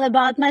horrible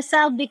about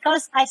myself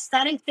because I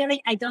started feeling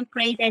I don't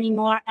create any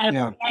more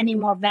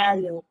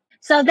value.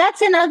 So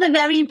that's another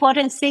very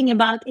important thing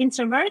about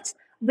introverts.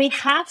 We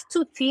have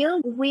to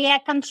feel we are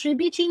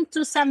contributing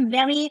to some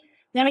very,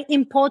 very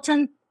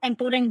important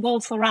goal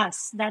for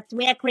us, that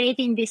we are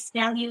creating this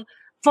value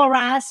for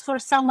us, for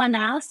someone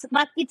else,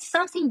 but it's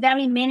something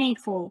very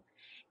meaningful.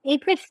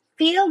 If we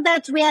feel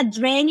that we are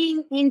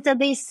draining into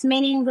this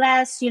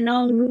meaningless,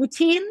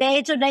 routine,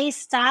 day-to-day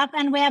stuff,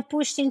 and we are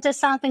pushed into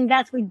something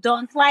that we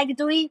don't like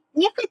doing,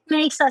 if it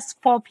makes us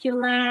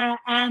popular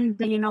and,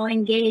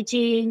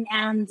 engaging,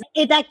 and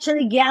it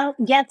actually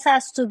gets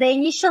us to the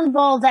initial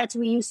goal that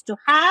we used to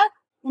have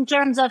in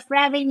terms of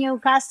revenue,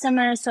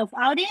 customers, of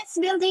audience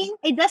building,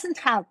 it doesn't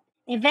help.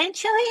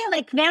 Eventually,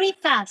 like very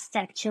fast,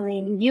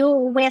 actually,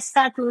 we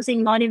start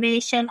losing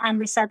motivation and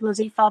we start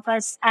losing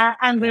focus,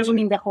 and we're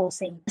ruining the whole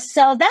thing.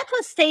 So that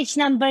was stage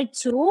number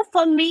 2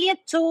 for me,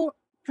 to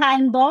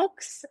time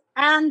box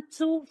and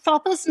to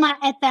focus my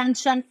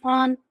attention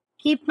on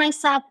keep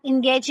myself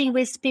engaging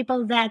with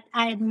people that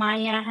I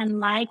admire and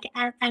like,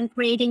 and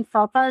creating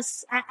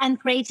focus and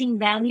creating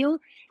value,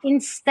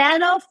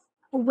 instead of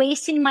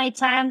wasting my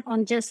time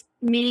on just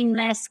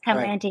meaningless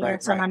commenting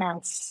on someone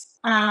else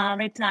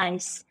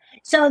replies.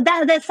 So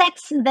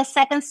the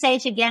second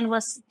stage again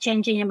was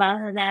changing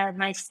about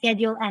my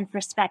schedule and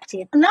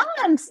perspective. Now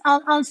I'm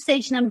on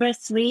stage number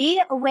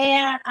 3,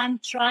 where I'm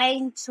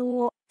trying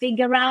to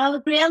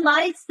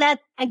realize that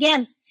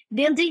again,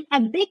 building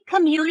a big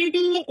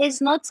community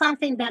is not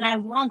something that I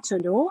want to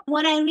do.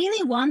 What I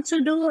really want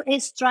to do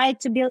is try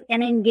to build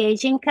an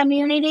engaging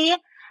community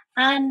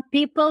and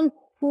people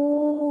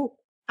who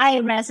I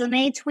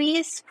resonate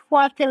with, who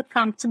I feel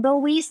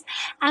comfortable with,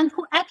 and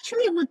who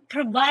actually would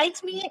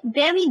provide me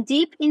very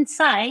deep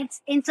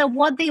insights into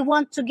what they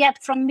want to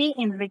get from me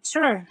in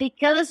return.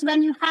 Because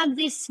when you have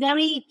this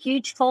very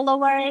huge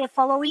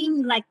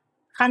following, like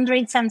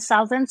hundreds and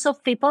thousands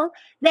of people,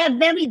 they're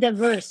very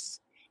diverse.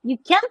 You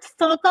can't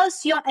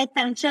focus your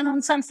attention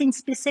on something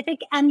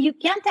specific, and you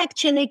can't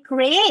actually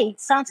create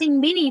something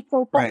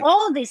meaningful for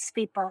all these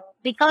people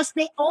because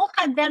they all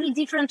have very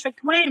different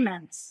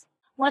requirements.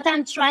 What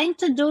I'm trying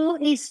to do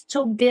is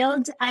to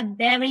build a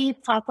very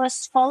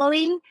focused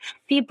following,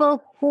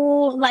 people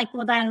who like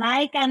what I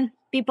like and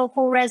people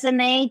who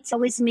resonate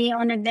with me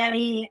on a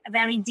very,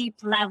 very deep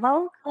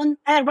level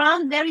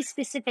around very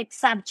specific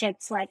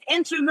subjects like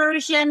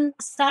introversion,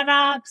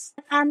 startups,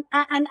 and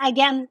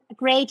again,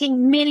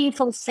 creating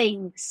meaningful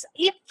things.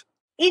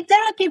 If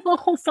there are people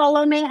who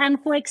follow me and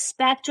who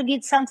expect to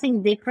get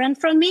something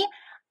different from me,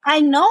 I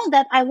know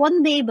that I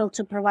won't be able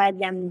to provide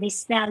them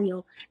this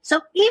value. So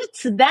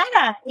it's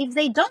better if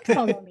they don't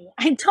follow me.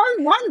 I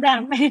don't want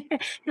them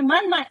to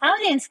want my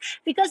audience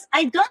because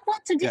I don't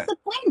want to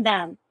disappoint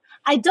them.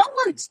 I don't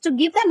want to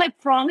give them a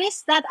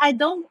promise that I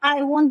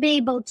won't be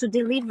able to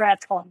deliver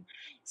at home.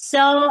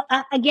 So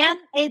again,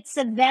 it's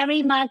a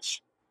very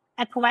much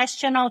a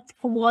question of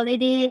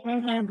quality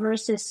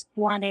versus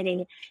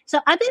quantity. So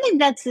I believe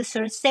that's the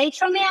third stage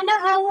for me, and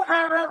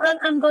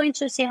I'm going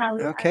to see how.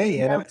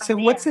 Okay, so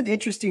what's an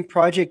interesting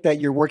project that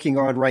you're working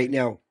on right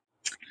now?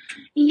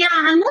 Yeah,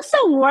 I'm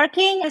also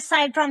working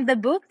aside from the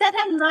book that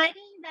I'm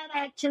writing that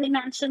I actually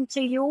mentioned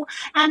to you.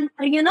 And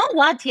you know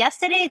what?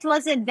 Yesterday it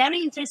was a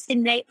very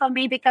interesting day for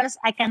me because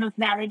I kind of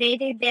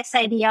validated this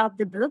idea of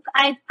the book.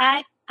 I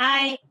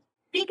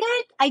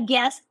figured, I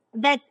guess,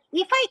 that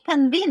if I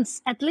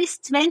convince at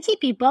least 20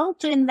 people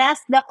to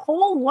invest the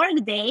whole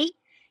workday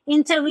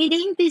into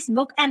reading this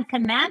book and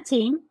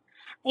commenting,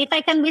 if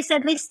I convince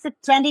at least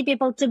 20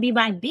 people to be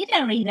my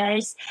beta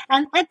readers,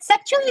 and it's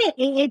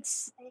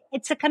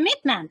a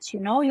commitment,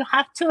 you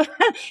have to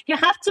you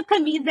have to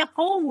commit the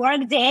whole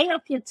workday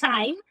of your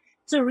time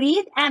to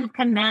read and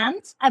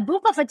comment a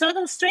book of a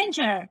total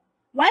stranger.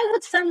 Why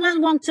would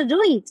someone want to do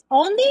it?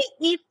 Only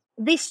if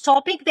this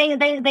topic,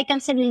 they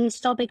consider this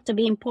topic to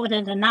be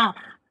important enough.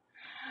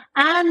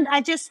 And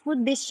I just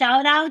put this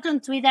shout out on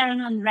Twitter and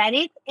on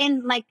Reddit.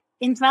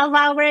 In 12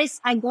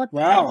 hours, I got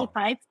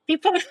 25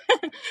 people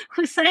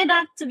who signed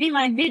up to be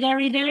my beta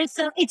readers.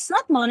 So it's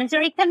not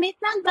monetary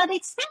commitment, but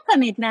it's time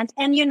commitment.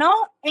 And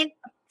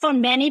for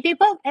many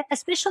people,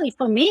 especially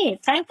for me,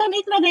 time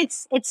commitment,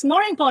 it's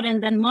more important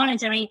than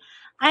monetary.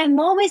 I'm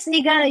always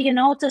eager,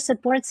 to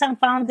support some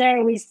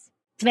founder with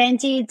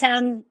 20,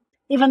 10,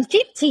 even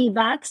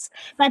 $50.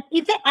 But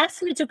if they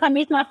ask me to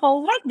commit my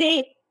whole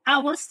workday, I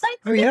will start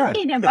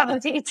thinking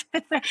about it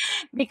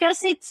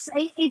because it's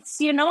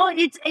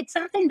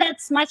something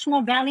that's much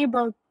more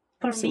valuable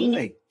for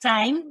me.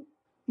 Time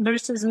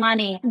versus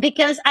money,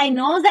 because I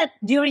know that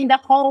during the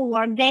whole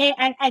workday,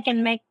 I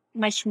can make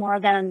much more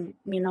than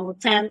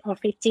 10 or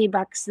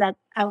 $50 that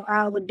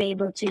I would be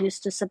able to use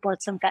to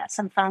support some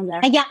founder.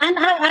 Yeah, and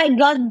I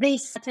got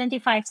these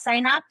 25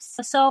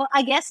 signups. So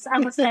I guess I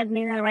was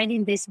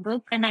writing this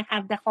book, and I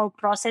have the whole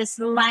process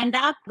lined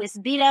up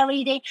with beta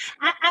reading.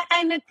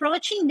 I'm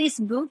approaching this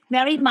book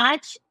very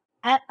much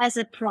as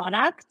a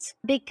product,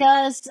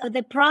 because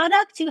the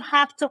product, you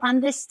have to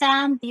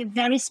understand the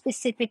very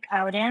specific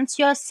audience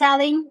you're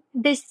selling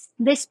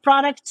this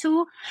product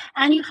to,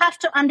 and you have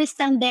to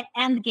understand their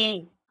end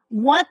game,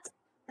 what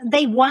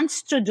they want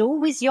to do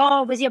with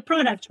your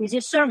product, with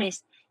your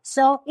service.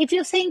 So if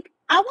you think,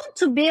 I want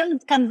to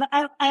build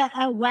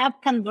a web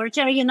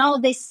converter,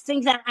 these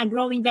things that are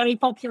growing very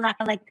popular,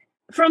 like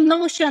from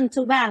Notion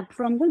to web,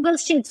 from Google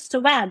Sheets to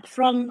web,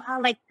 from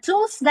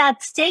tools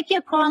that take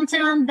your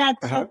content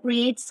that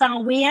create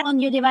somewhere on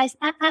your device,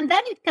 and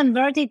then it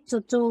convert it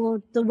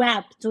to the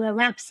web, to a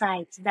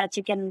website that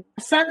you can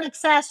sell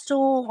access to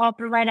or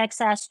provide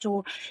access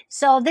to.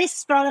 So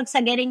these products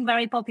are getting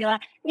very popular.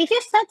 If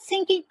you start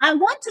thinking, I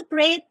want to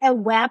create a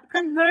web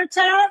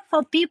converter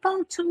for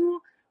people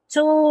to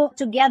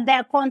get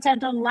their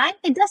content online,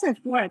 it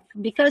doesn't work,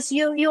 because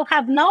you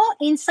have no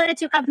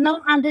insight, you have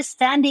no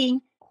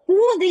understanding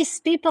who these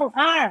people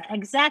are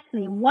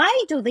exactly.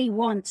 Why do they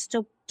want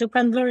to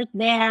convert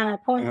their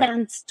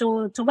content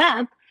to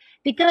web?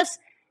 Because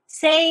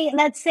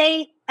let's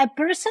say a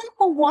person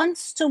who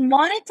wants to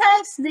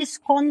monetize this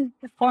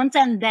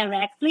content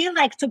directly,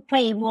 like to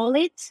paywall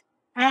it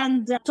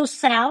and to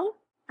sell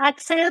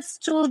access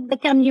to the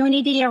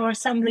community or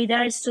some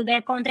readers to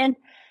their content,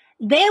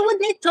 they would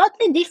need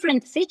totally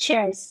different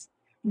features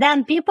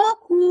than people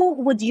who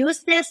would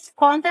use this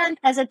content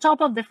as a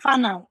top of the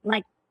funnel,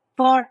 like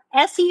for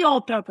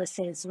SEO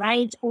purposes,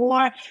 right?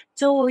 Or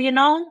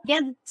to,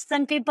 get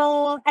some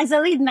people as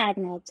a lead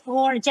magnet,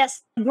 or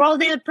just grow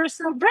their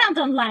personal brand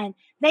online.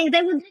 They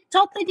would need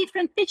totally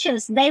different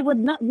features. They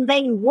wouldn't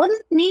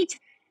need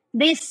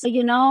this,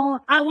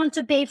 I want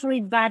to pay for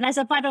it, but as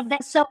a part of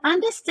that. So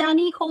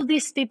understanding who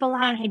these people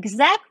are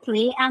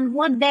exactly and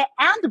what their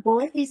end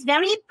goal is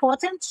very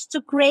important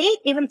to create,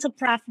 even to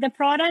craft the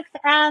product,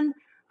 and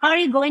how are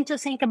you going to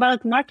think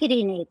about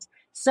marketing it.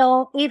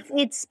 So if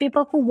it's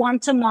people who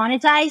want to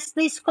monetize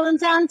this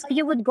content,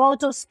 you would go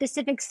to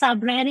specific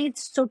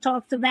subreddits to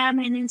talk to them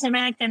and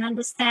interact and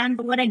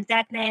understand what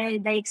exactly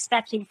they're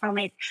expecting from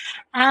it.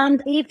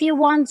 And if you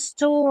want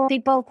to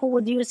people who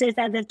would use it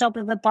at the top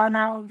of the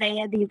funnel,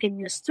 you can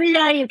use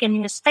Twitter, you can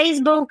use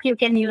Facebook, you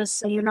can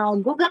use,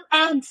 Google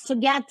Ads to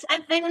get,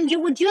 and you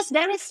would use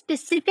very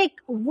specific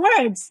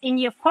words in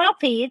your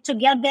copy to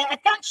get their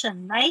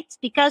attention, right?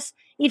 Because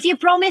if you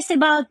promise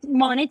about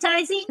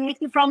monetizing,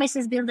 if your promise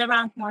is built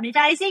around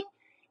monetizing,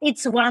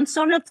 it's one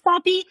sort of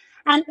copy.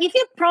 And if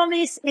your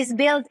promise is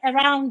built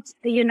around,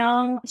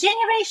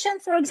 generation,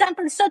 for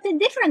example, it's totally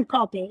different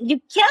copy.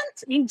 You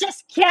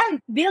just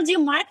can't build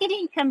your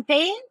marketing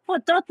campaign for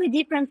totally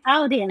different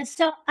audience.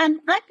 So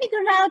I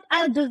figured out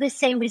I'll do the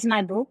same with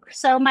my book.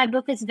 So my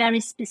book is very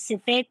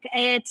specific.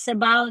 It's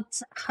about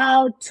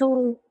how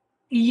to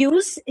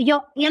use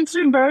your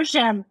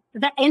introversion,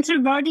 the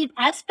introverted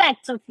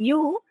aspects of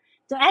you,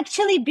 to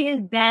actually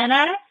build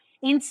better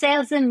in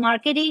sales and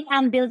marketing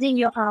and building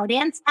your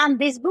audience. And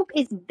this book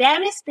is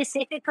very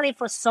specifically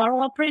for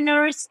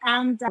solopreneurs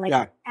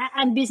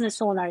and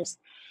business owners.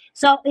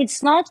 So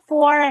it's not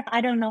for,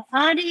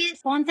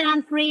 artists,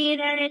 content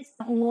creators,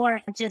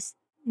 or just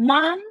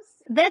moms.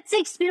 That's the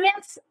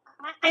experience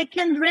I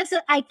can't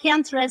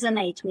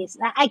resonate with.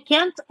 I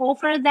can't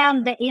offer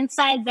them the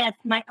insight that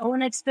my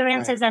own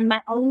experiences and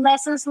my own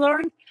lessons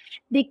learned,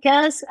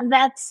 because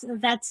that's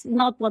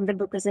not what the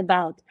book is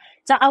about.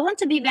 So I want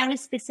to be very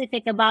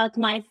specific about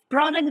my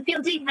product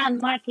building and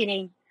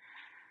marketing.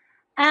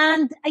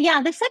 And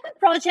the second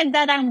project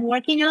that I'm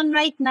working on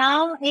right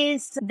now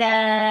is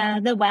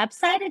the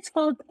website. It's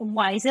called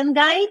Wizen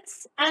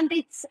Guides, and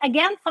it's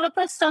again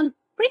focused on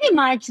pretty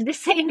much the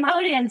same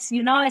audience,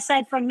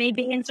 aside from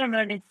maybe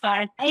introverted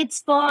part.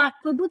 It's for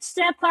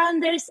bootstrap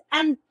founders.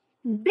 And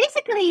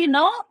basically,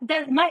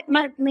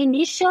 my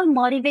initial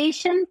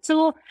motivation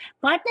to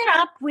partner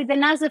up with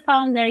another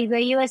founder,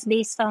 the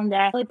US-based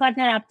founder. We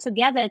partner up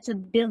together to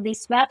build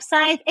this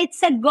website.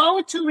 It's a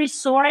go-to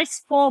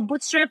resource for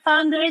bootstrap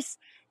founders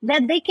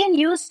that they can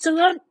use to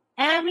learn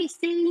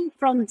everything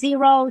from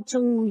zero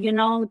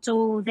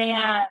to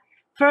their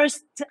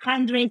first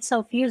hundreds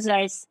of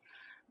users,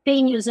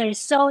 paying users.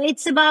 So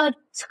it's about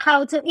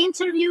how to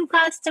interview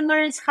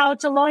customers, how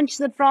to launch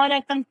the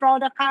product and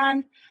product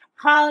hunt,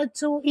 how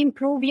to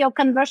improve your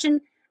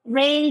conversion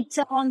rate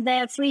on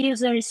the free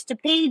users to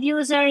paid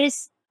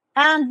users.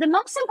 And the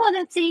most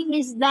important thing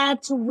is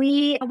that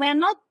we're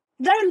not,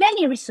 there are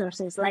many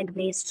resources like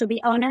this, to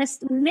be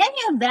honest. Many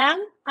of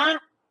them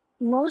are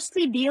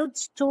mostly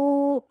built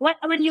to,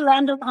 when you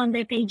land on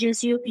the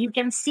pages, you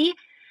can see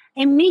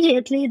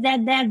immediately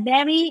that they're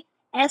very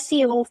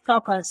SEO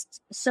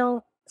focused.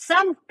 So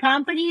some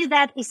company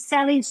that is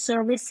selling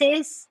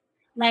services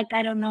like,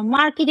 I don't know,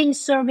 marketing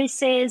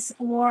services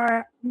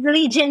or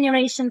lead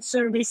generation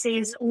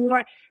services,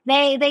 or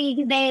they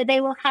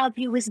will help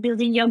you with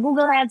building your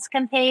Google Ads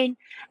campaign.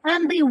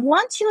 And they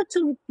want you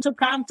to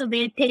come to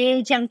their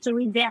page and to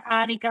read their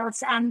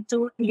articles and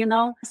to,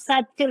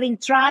 start feeling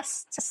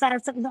trust,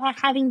 start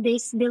having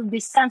build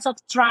this sense of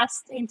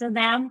trust into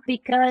them,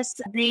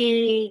 because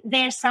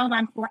they're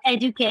someone who are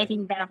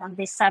educating them on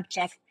this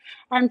subject.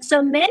 And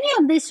so many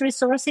of these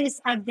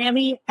resources are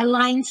very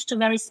aligned to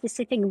very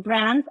specific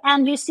brands.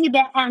 And you see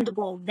their end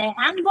goal. Their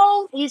end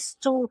goal is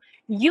to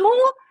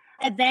you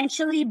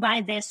eventually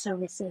buy their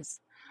services.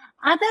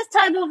 Other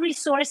type of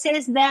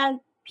resources, they're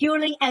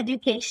purely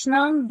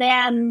educational. They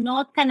are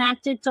not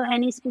connected to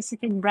any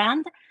specific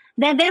brand.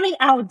 They're very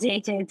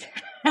outdated.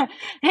 Or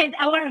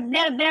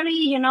they're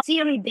very,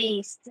 theory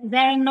based.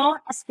 There are no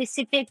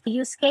specific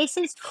use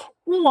cases,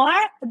 or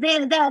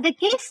the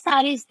case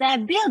studies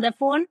that build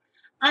upon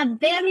are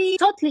very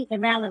totally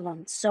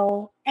irrelevant.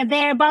 So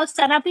they're about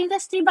startup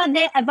industry, but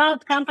they're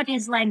about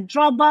companies like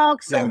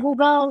Dropbox or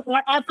Google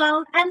or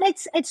Apple. And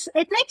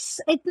it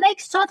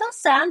makes total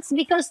sense,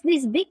 because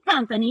these big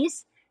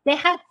companies, they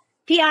have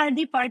PR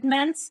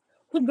departments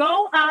who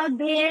go out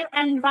there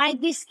and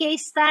write these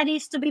case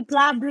studies to be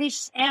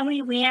published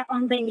everywhere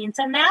on the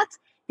internet,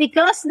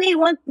 because they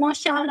want more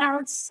shout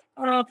outs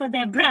for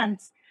their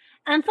brands.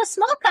 And for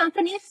small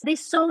companies,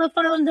 these solo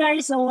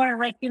founders or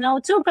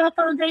two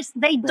co-founders,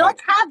 they don't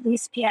have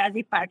this PR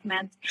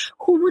department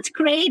who would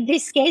create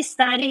these case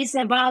studies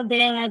about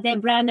their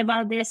brand,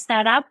 about their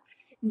startup,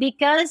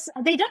 because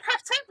they don't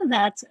have time for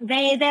that.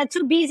 They're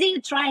too busy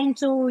trying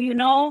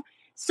to,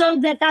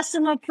 solve the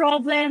customer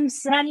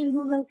problems, running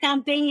Google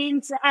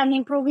campaigns and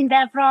improving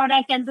their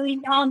product and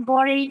doing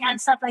onboarding and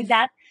stuff like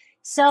that.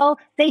 So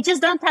they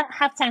just don't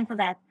have time for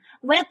that.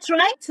 We're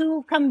trying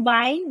to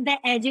combine the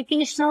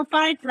educational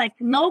part, like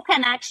no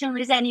connection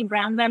with any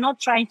brand. We're not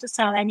trying to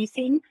sell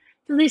anything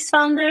to these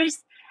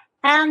founders.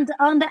 And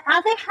on the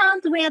other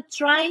hand, we're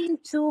trying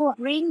to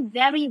bring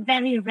very,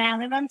 very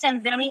relevant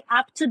and very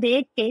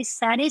up-to-date case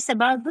studies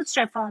about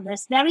bootstrap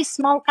founders, very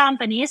small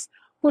companies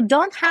who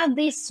don't have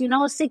this,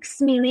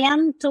 6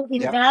 million to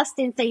invest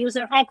in the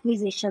user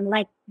acquisition,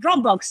 like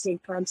Dropbox did,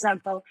 for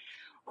example,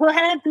 who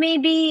have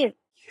maybe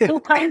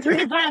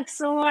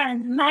 $200 or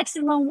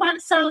maximum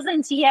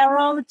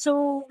 €1,000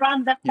 to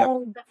run the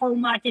whole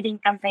marketing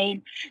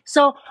campaign.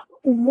 So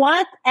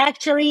what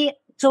actually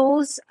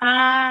tools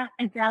are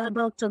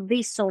available to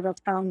these sort of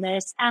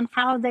founders, and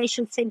how they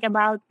should think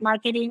about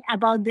marketing,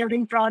 about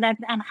building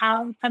product, and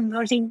how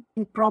converting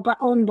proper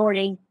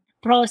onboarding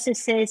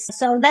processes.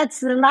 So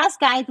that's the last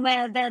guide,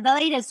 where the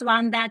latest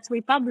one that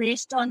we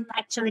published on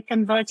actually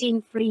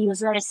converting free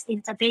users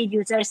into paid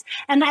users.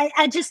 And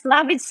I just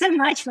love it so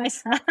much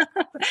myself.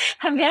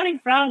 I'm very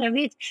proud of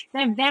it.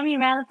 They're very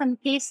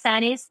relevant case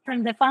studies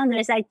from the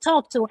founders I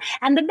talked to.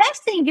 And the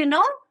best thing,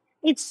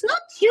 it's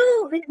not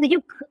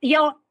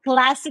your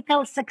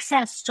classical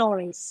success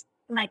stories.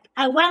 Like,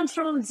 I went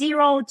from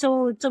 0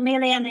 to 2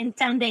 million in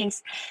 10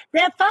 days.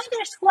 There are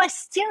founders who are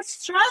still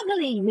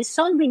struggling with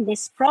solving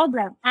this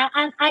problem.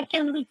 And I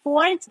can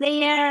report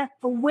their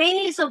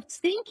ways of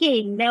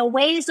thinking, their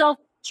ways of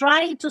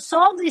trying to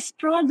solve this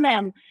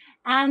problem.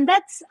 And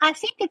I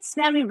think it's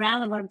very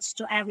relevant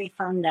to every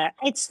founder.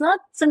 It's not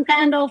some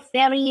kind of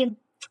very,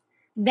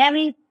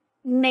 very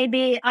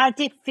maybe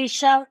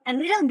artificial, a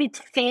little bit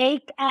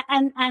fake,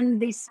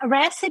 and this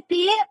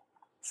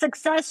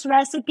success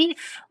recipe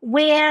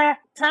where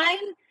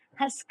time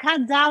has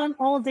cut down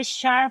all the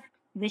sharp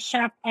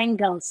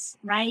angles,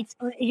 right?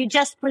 You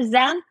just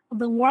present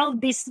the world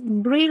this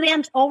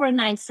brilliant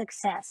overnight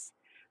success.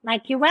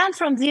 Like, you went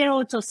from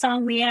 0 to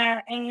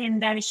somewhere in a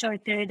very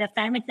short period of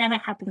time. It never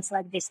happens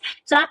like this.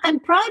 So I'm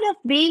proud of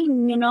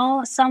being,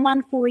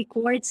 someone who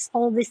records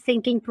all this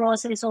thinking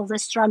process, all the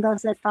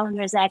struggles that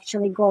founders are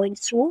actually going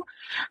through.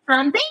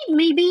 They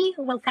maybe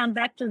will come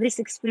back to this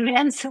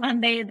experience when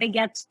they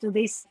get to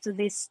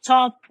this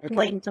top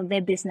point of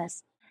their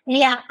business.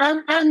 Yeah.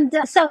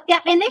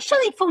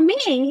 Initially for me,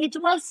 it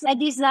was a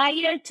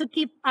desire to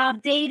keep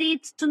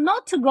updated,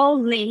 not to go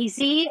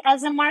lazy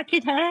as a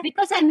marketer,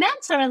 because I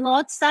mentor a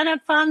lot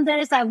startup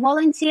founders. I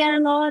volunteer a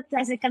lot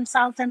as a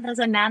consultant, as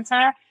a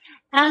mentor.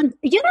 And,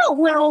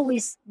 we'll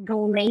always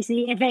go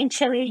lazy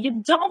eventually. You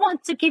don't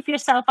want to keep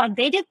yourself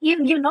updated.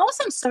 You know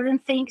some certain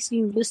things.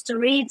 You used to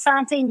read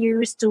something. You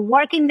used to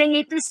work in the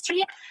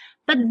industry.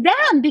 But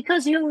then,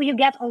 because you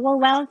get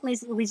overwhelmed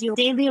with your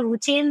daily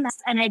routine as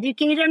an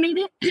educator,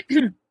 maybe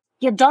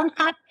you don't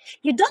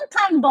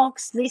time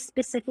box this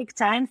specific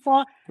time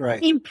for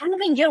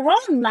improving your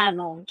own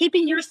level,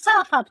 keeping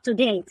yourself up to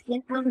date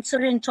on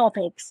certain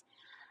topics.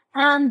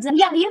 And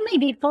you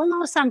maybe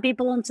follow some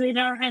people on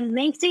Twitter and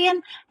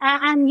LinkedIn,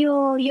 and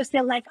you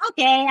feel like,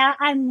 okay,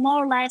 I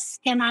more or less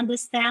can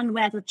understand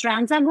where the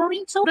trends are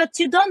going to, but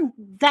you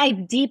don't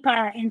dive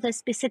deeper into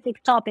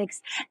specific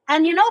topics.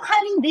 And,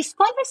 having these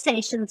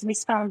conversations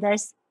with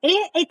founders,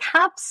 it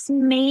helps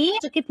me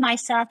to keep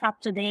myself up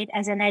to date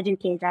as an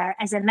educator,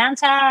 as a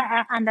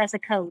mentor, and as a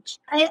coach.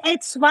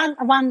 It's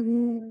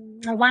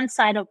one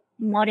side of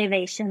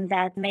motivation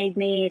that made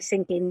me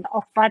thinking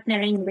of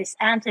partnering with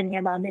Anthony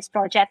about this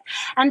project.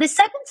 And the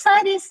second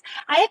side is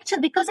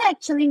because I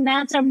actually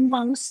mentor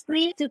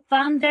mostly to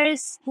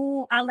founders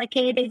who are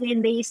located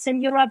in the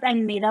Eastern Europe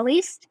and Middle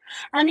East.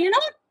 And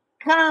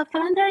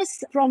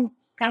founders from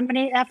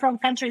from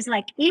countries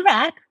like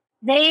Iraq,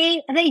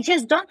 they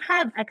just don't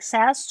have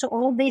access to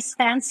all this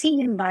fancy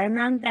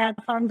environment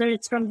that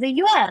founders from the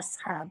US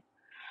have.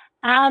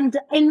 And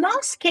in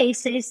most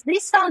cases,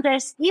 these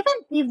founders, even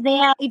if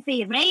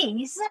they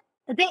raise,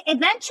 they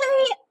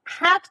eventually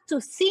have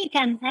to think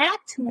and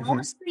act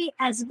mostly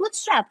as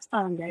bootstrapped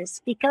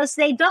founders because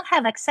they don't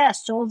have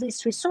access to all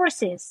these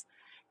resources.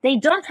 They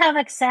don't have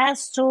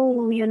access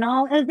to,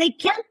 they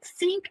can't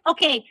think,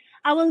 okay,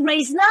 I will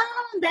raise now,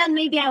 then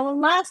maybe I will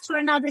last for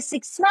another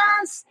 6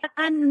 months,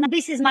 and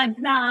this is my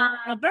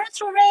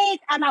birth rate,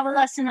 and I will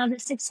last another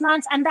 6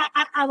 months, and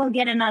I will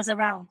get another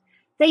round.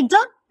 They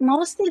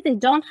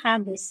don't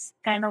have this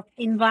kind of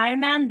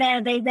environment.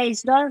 They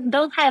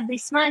don't have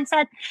this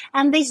mindset,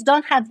 and they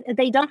don't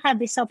have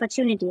these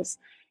opportunities.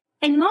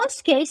 In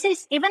most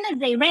cases, even if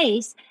they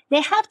raise,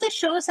 they have to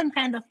show some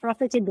kind of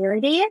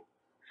profitability,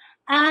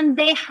 and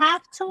they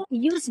have to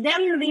use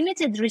very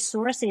limited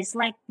resources.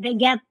 Like they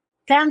get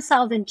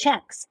 10,000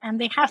 checks and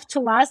they have to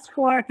last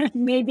for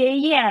maybe a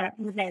year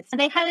with it.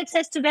 They have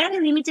access to very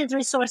limited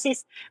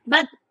resources,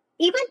 but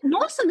even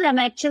most of them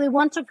actually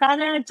want to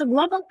cater to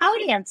global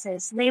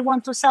audiences. They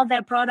want to sell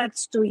their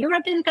products to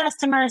European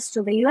customers,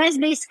 to the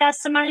US-based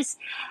customers.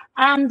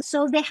 And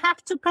so they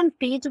have to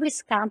compete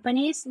with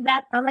companies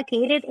that are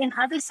located in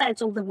other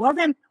sides of the world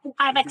and who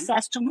have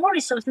access to more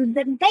resources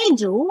than they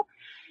do.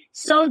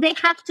 So they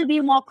have to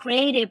be more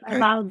creative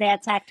about their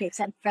tactics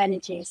and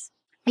strategies.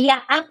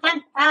 Yeah,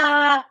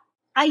 I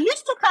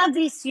used to have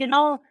these,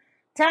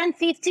 10,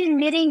 15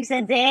 meetings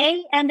a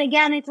day. And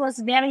again, it was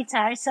very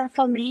tiresome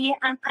for me.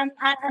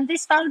 And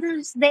these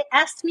founders, they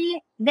asked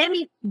me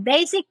very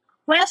basic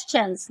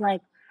questions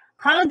like,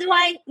 how do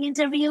I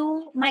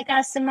interview my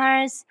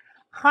customers?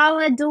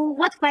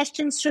 What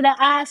questions should I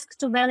ask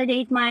to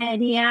validate my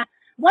idea?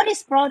 What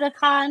is product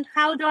hunt?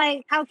 How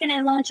can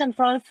I launch on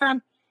product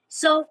hunt?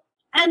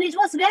 And it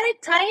was very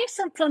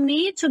tiresome for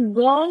me to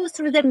go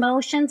through the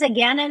motions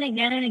again and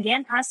again and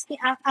again,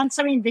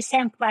 answering the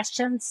same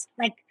questions,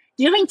 like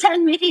during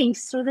 10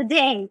 meetings through the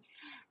day.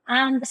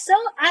 And so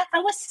I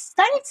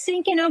started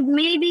thinking of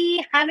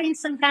maybe having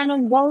some kind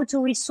of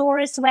go-to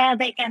resource where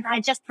I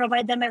just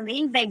provide them a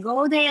link, they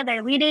go there,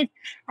 they read it.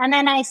 And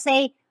then I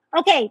say,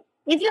 okay,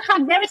 if you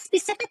have very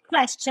specific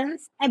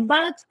questions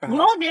about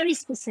your very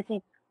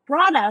specific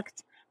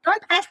product,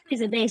 don't ask me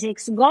the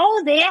basics.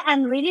 Go there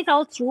and read it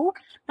all through,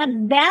 but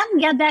then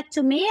get back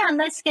to me and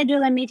let's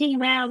schedule a meeting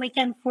where we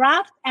can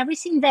craft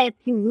everything that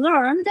you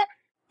learned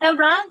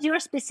around your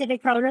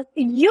specific product.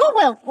 You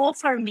will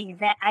offer me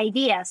the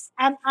ideas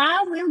and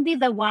I will be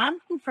the one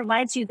who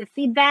provides you the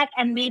feedback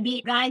and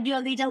maybe guide you a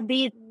little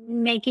bit,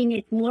 making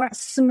it more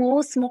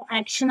smooth, more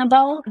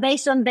actionable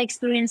based on the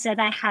experience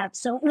that I have.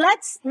 So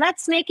let's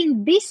make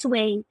it this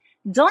way.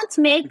 Don't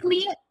make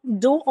me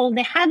do all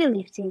the heavy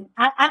lifting.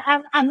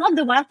 I'm not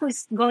the one who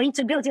is going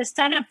to build your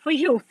startup for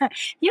you.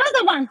 You're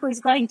the one who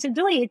is going to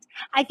do it.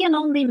 I can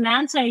only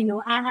mentor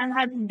you.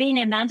 And being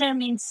a mentor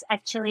means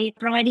actually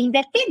providing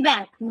the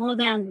feedback more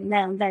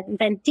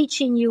than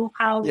teaching you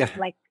how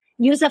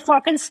use a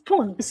fork and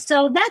spoon.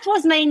 So that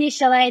was my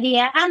initial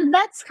idea. And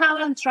that's how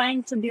I'm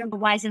trying to build a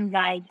Wisen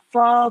Guide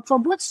for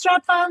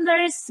bootstrap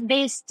founders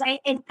based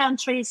in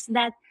countries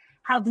that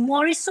have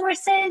more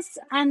resources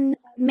and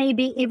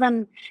maybe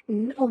even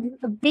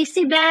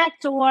VC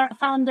backed or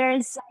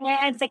founders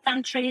in the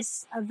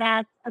countries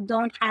that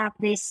don't have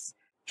this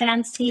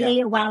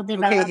fancy,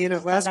 well-developed. Okay,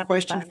 last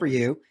question for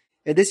you.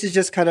 And this is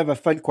just kind of a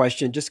fun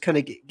question, just kind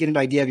of get an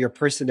idea of your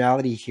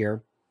personality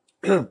here.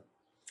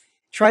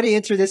 Try to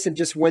answer this in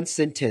just one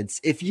sentence.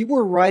 If you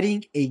were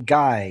writing a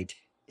guide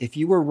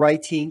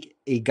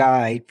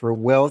for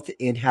wealth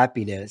and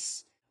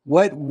happiness,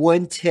 what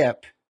one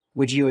tip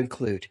would you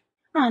include?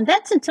 Oh,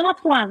 that's a tough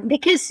one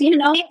because, in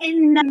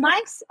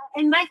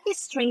my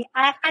history,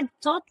 I had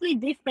totally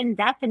different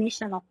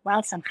definition of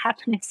wealth and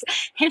happiness.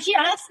 If you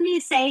asked me,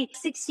 say,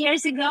 6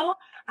 years ago,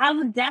 I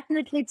would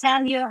definitely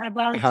tell you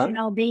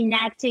about, being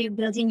active,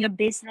 building your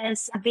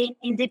business, being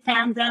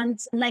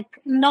independent, like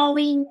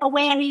knowing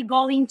where you're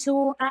going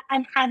to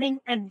and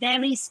having a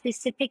very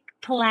specific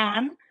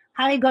plan.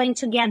 How are you going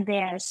to get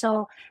there?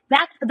 So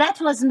that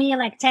was me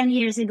like 10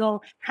 years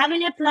ago,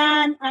 having a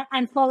plan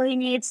and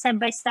following it step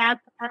by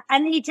step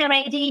and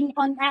iterating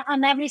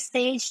on every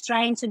stage,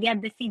 trying to get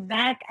the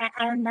feedback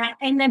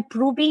and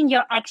improving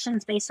your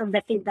actions based on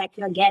the feedback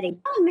you're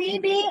getting.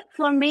 Maybe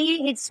for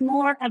me, it's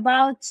more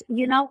about,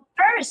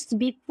 first,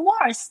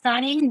 before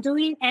starting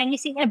doing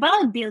anything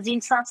about building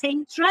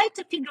something, try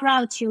to figure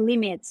out your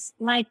limits,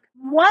 like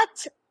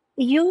what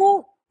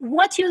your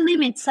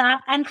limits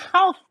are and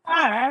how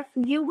far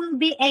you will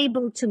be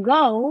able to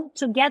go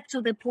to get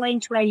to the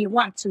point where you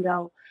want to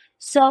go.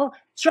 So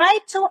try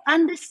to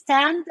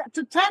understand,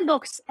 to time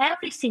box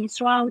everything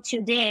throughout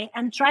your day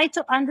and try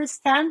to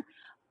understand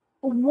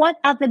what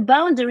are the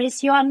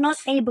boundaries you are not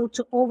able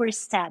to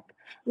overstep.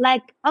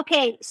 Like,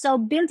 okay, so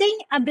building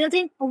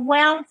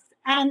wealth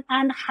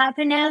and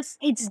happiness,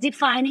 it's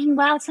defining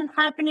wealth and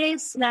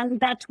happiness. Then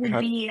that would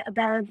be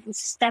the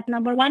step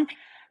number one.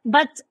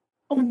 But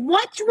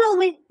what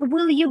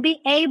will you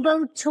be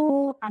able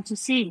to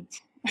see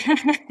it?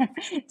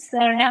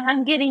 Sorry,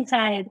 I'm getting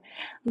tired.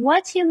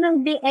 What you will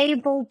be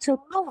able to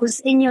lose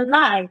in your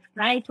life,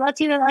 right? What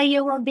you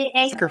will be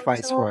able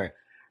Sacrifice to for it.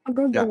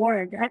 good Yeah.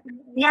 word.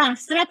 Yeah,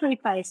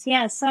 sacrifice.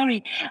 Yeah,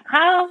 sorry.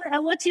 How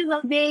what you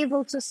will be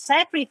able to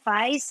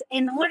sacrifice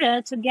in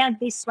order to get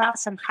this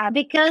wealth and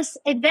happiness? Because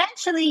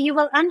eventually you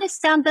will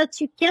understand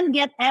that you can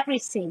get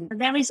everything.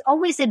 There is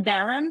always a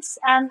balance,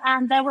 and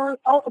there will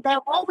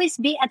always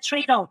be a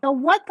trade-off. So,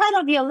 what part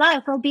of your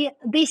life will be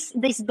this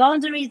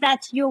boundaries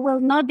that you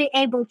will not be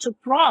able to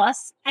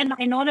cross, and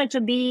in order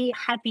to be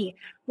happy?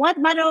 What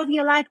matter of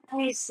your life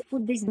is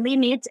this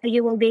limit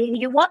you won't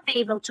be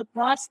able to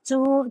cross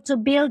to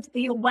build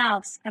your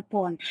wealth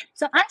upon.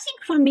 So I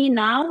think for me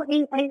now,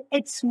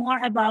 it's more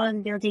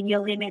about building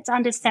your limits,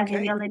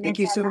 understanding your limits. Thank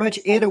you so much.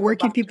 Anna, where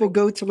can people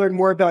go to learn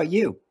more about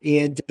you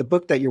and the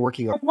book that you're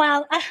working on?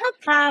 Well, I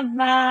have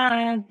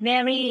a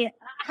very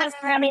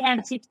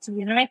active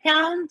Twitter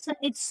account.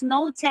 It's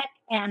No Tech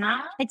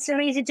Anna. It's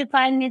very easy to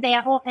find me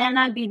there. Or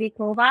Anna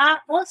Bibikova.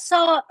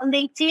 Also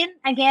LinkedIn.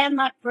 Again,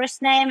 my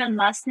first name and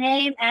last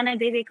name, Anna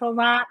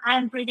Bibikova.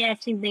 I'm pretty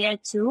active there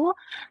too.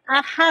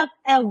 I have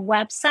a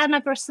website, my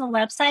personal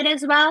website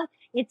as well.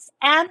 It's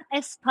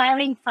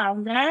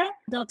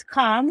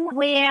anaspiringfounder.com,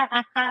 where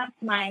I have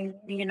my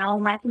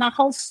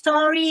whole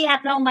story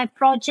and all my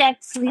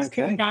projects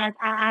listed that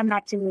I'm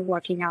actively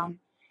working on.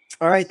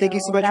 All right. Thank you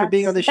so much for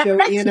being on the show,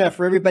 Anna.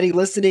 For everybody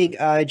listening,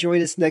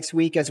 join us next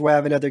week as we'll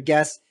have another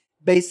guest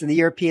based in the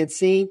European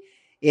scene.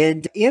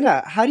 And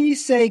Anna, how do you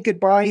say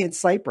goodbye in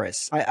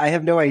Cyprus? I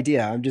have no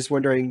idea. I'm just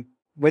wondering,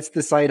 what's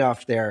the sign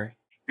off there?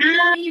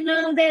 I'm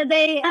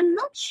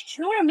not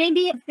sure.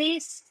 Maybe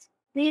this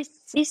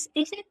is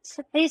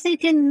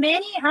it in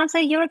many other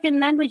European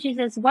languages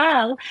as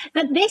well.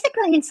 But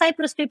basically in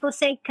Cyprus, people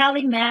say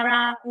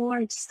Kalimera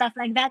or stuff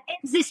like that.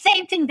 It's the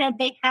same thing that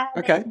they have.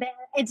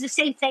 It's the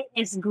same thing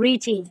as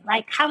greeting,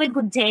 like have a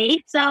good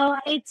day. So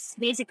it's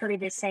basically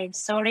the same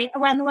story.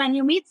 When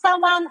you meet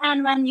someone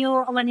and when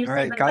you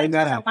say goodbye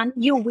to someone,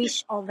 you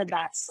wish all the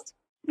best.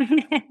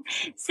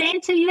 Same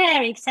to you,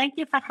 Eric. Thank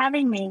you for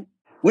having me.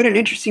 What an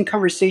interesting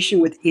conversation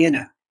with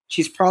Anna.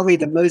 She's probably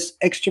the most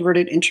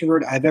extroverted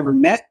introvert I've ever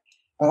met.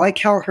 I like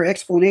how her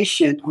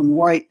explanation on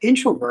why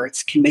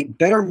introverts can make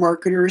better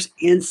marketers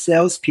and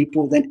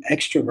salespeople than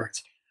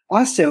extroverts.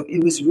 Also,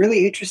 it was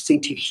really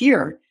interesting to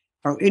hear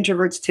how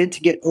introverts tend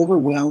to get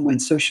overwhelmed when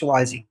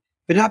socializing,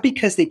 but not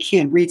because they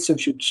can't read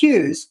social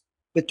cues,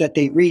 but that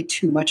they read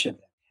too much of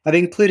them. I've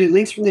included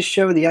links from this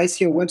show on the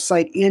ICO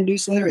website and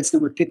newsletter. It's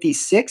number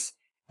 56.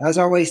 As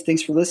always,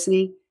 thanks for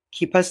listening.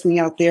 Keep hustling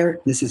out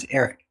there. This is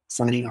Eric,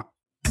 signing off.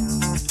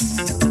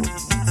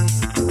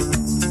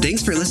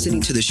 Thanks for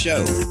listening to the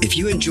show. If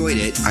you enjoyed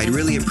it, I'd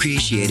really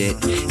appreciate it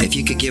if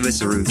you could give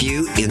us a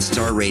review and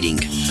star rating.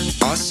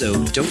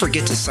 Also, don't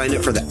forget to sign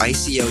up for the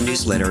ICO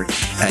newsletter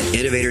at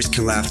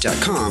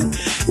innovatorscanlaugh.com,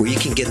 where you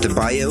can get the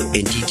bio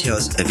and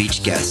details of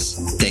each guest.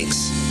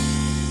 Thanks.